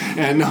kitchen.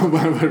 And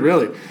but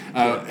really,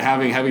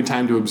 having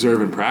time to observe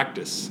and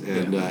practice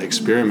and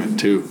experiment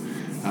too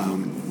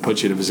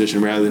puts you in a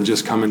position, rather than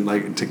just come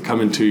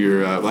into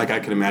your I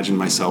can imagine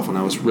myself when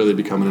I was really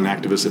becoming an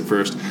activist at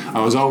first.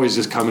 I was always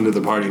just coming to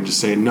the party and just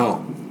saying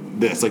no,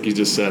 this, like you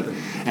just said.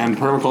 And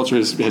permaculture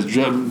has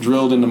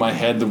drilled into my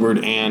head the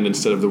word and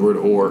instead of the word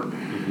or.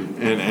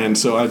 Mm-hmm. And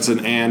so it's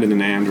an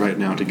and right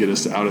now to get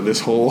us out of this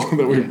hole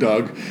that we've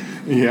dug.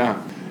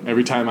 Yeah.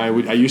 Every time I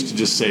used to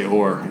just say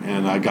or,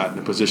 and I got in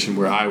a position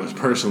where I was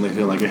personally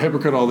feeling like a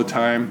hypocrite all the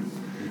time.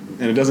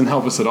 And it doesn't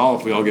help us at all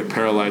if we all get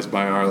paralyzed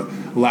by our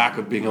lack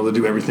of being able to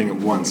do everything at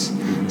once.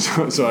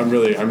 Mm-hmm. So I'm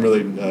really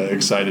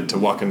excited to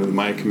walk into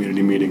my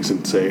community meetings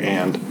and say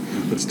and.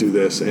 let's do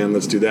this and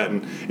let's do that.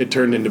 And it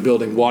turned into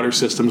building water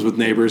systems with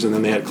neighbors, and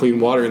then they had clean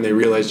water, and they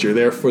realized you're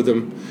there for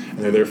them, and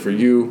they're there for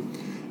you.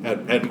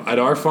 At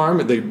our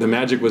farm, the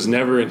magic was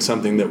never in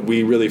something that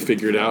we really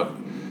figured out,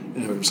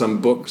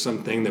 some book,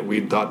 something that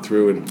we thought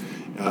through.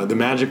 And the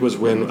magic was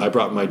when I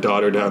brought my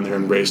daughter down there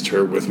and raised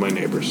her with my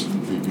neighbors.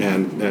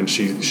 And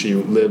she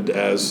lived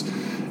as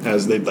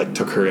they like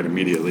took her in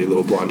immediately, a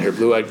little blonde-haired,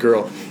 blue-eyed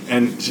girl,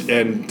 and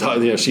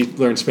she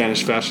learned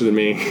Spanish faster than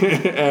me,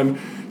 and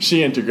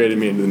she integrated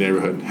me into the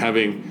neighborhood,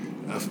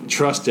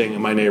 trusting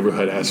my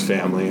neighborhood as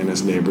family and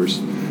as neighbors.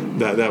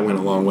 That went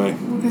a long way.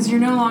 Because you're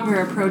no longer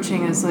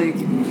approaching as like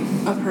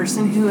a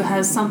person who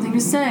has something to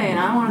say, and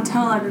I want to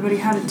tell everybody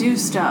how to do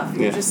stuff.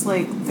 You're just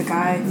like the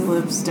guy who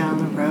lives down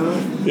the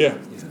road. Yeah.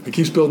 He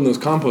keeps building those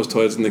compost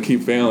toilets and they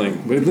keep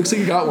failing, but it looks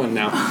like you got one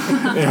now.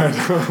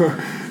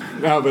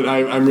 No, but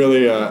I'm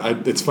really.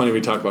 It's funny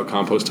we talk about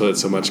compost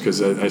toilets so much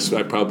because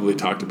I probably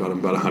talked about them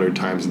about 100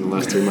 times in the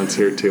last 3 months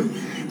here too.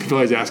 People are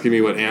always asking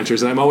me what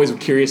answers, and I'm always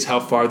curious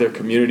how far their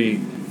community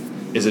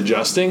is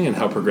adjusting and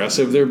how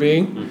progressive they're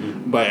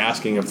being by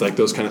asking if like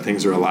those kind of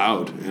things are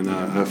allowed. And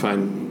I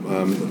find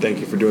thank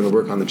you for doing the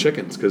work on the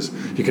chickens, because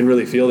you can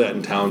really feel that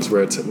in towns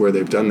where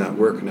they've done that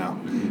work now.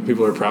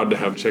 People are proud to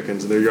have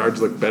chickens, and their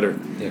yards look better,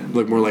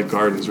 look more like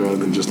gardens rather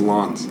than just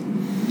lawns.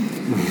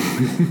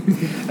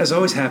 As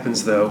always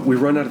happens, though, we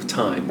run out of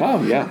time.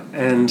 Oh, yeah.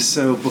 And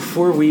so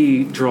before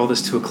we draw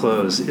this to a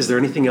close, is there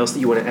anything else that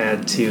you want to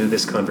add to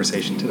this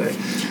conversation today?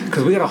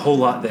 Because we got a whole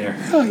lot there.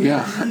 Oh,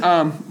 yeah.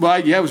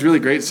 It was really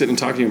great sitting and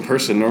talking to you in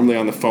person. Normally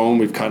on the phone,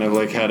 we've kind of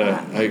like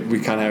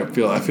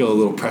I feel a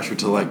little pressure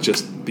to like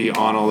just be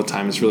on all the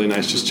time. It's really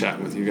nice just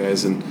chatting with you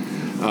guys. And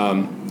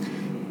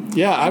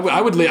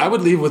I would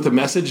leave with a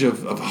message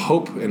of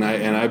hope. And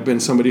I've been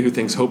somebody who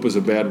thinks hope is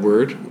a bad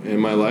word in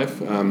my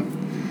life.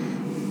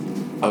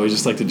 I would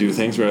just like to do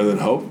things rather than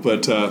hope,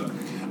 but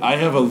I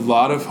have a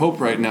lot of hope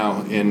right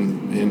now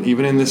in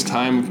even in this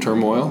time of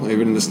turmoil,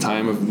 even in this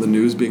time of the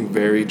news being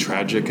very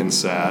tragic and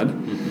sad.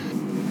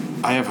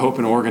 I have hope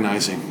in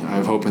organizing. I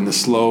have hope in the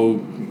slow,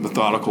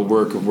 methodical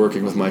work of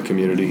working with my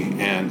community,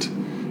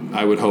 and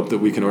I would hope that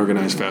we can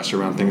organize faster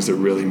around things that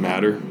really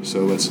matter.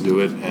 So let's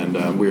do it,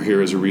 and we're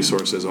here as a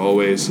resource as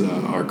always.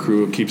 Our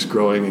crew keeps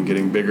growing and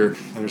getting bigger,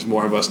 and there's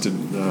more of us to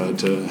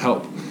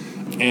help.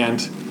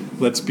 And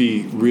let's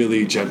be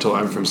really gentle.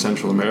 I'm from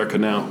Central America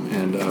now,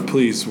 and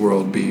please,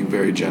 world, be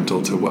very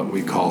gentle to what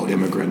we call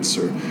immigrants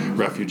or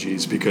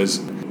refugees,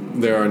 because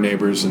they're our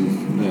neighbors,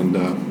 and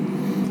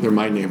they're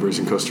my neighbors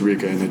in Costa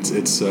Rica, and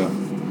it's I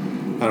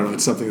don't know,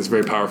 it's something that's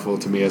very powerful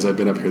to me as I've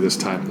been up here this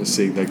time, to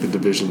see like the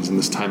divisions in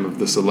this time of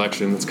this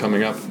election that's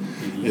coming up,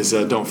 is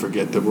don't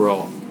forget that we're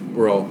all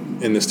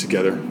in this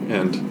together,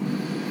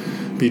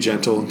 and be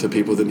gentle to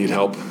people that need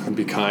help, and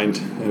be kind,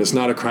 and it's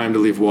not a crime to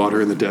leave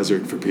water in the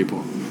desert for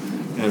people.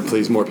 And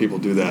please, more people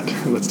do that.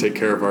 Let's take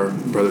care of our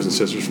brothers and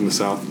sisters from the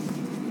South.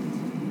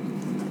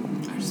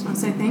 I just want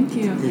to say thank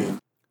you. Yeah.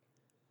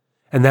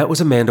 And that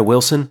was Amanda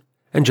Wilson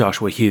and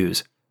Joshua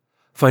Hughes.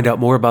 Find out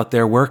more about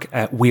their work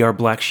at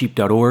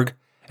weareblacksheep.org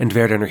and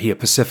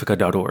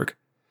verdenergiapacifica.org.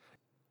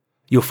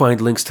 You'll find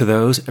links to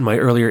those and my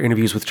earlier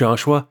interviews with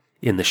Joshua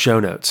in the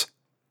show notes.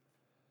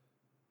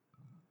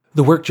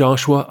 The work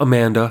Joshua,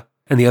 Amanda,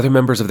 and the other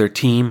members of their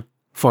team,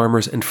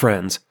 farmers, and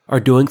friends are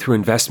doing through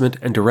investment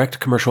and direct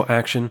commercial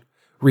action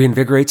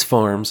reinvigorates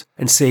farms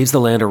and saves the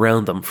land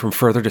around them from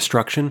further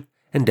destruction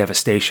and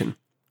devastation.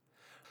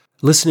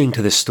 Listening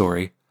to this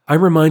story,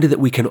 I'm reminded that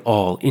we can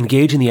all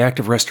engage in the act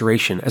of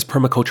restoration as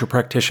permaculture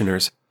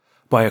practitioners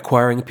by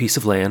acquiring a piece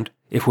of land,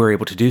 if we're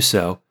able to do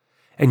so,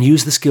 and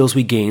use the skills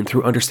we gain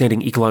through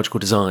understanding ecological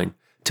design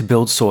to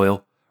build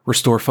soil,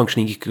 restore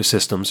functioning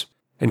ecosystems,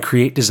 and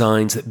create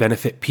designs that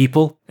benefit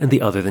people and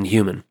the other than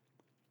human.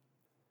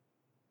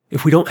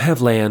 If we don't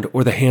have land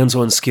or the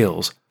hands-on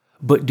skills,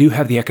 but do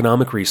have the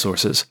economic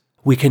resources,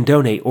 we can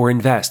donate or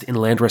invest in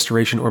land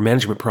restoration or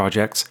management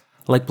projects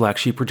like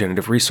Blacksheep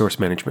Regenerative Resource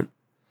Management.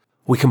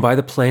 We can buy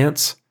the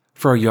plants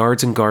for our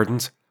yards and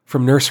gardens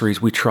from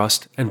nurseries we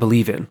trust and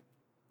believe in.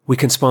 We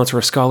can sponsor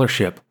a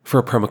scholarship for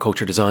a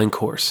permaculture design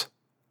course.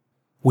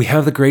 We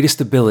have the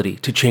greatest ability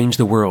to change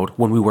the world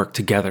when we work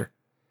together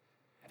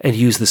and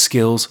use the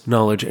skills,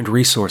 knowledge, and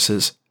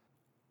resources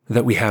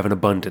that we have in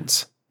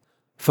abundance.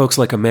 Folks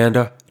like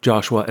Amanda,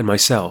 Joshua, and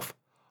myself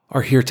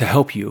are here to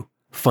help you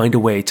find a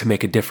way to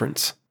make a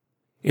difference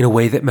in a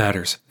way that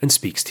matters and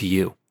speaks to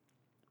you.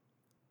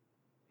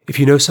 If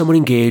you know someone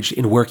engaged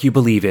in work you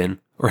believe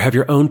in or have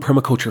your own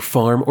permaculture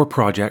farm or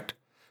project,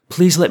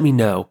 please let me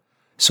know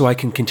so I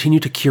can continue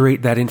to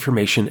curate that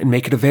information and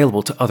make it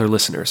available to other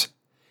listeners.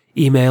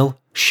 Email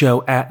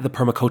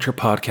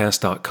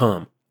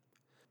show@thepermaculturepodcast.com.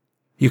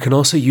 You can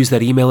also use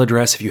that email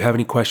address if you have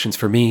any questions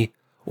for me,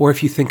 or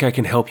if you think I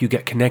can help you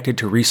get connected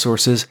to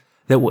resources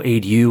that will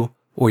aid you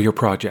or your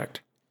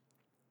project.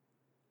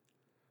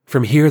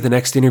 From here, the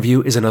next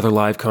interview is another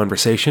live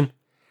conversation,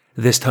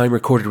 this time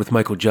recorded with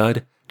Michael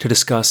Judd to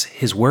discuss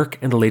his work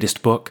and the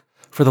latest book,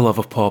 For the Love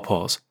of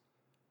Pawpaws,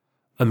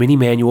 a mini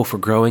manual for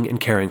growing and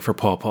caring for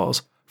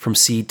pawpaws from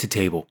seed to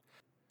table.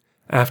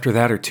 After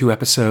that are 2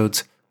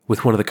 episodes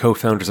with one of the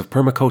co-founders of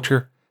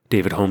permaculture,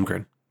 David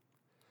Holmgren.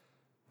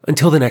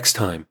 Until the next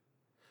time,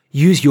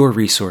 use your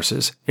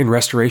resources in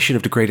restoration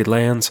of degraded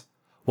lands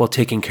while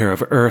taking care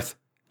of Earth,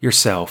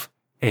 yourself,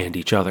 and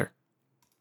each other.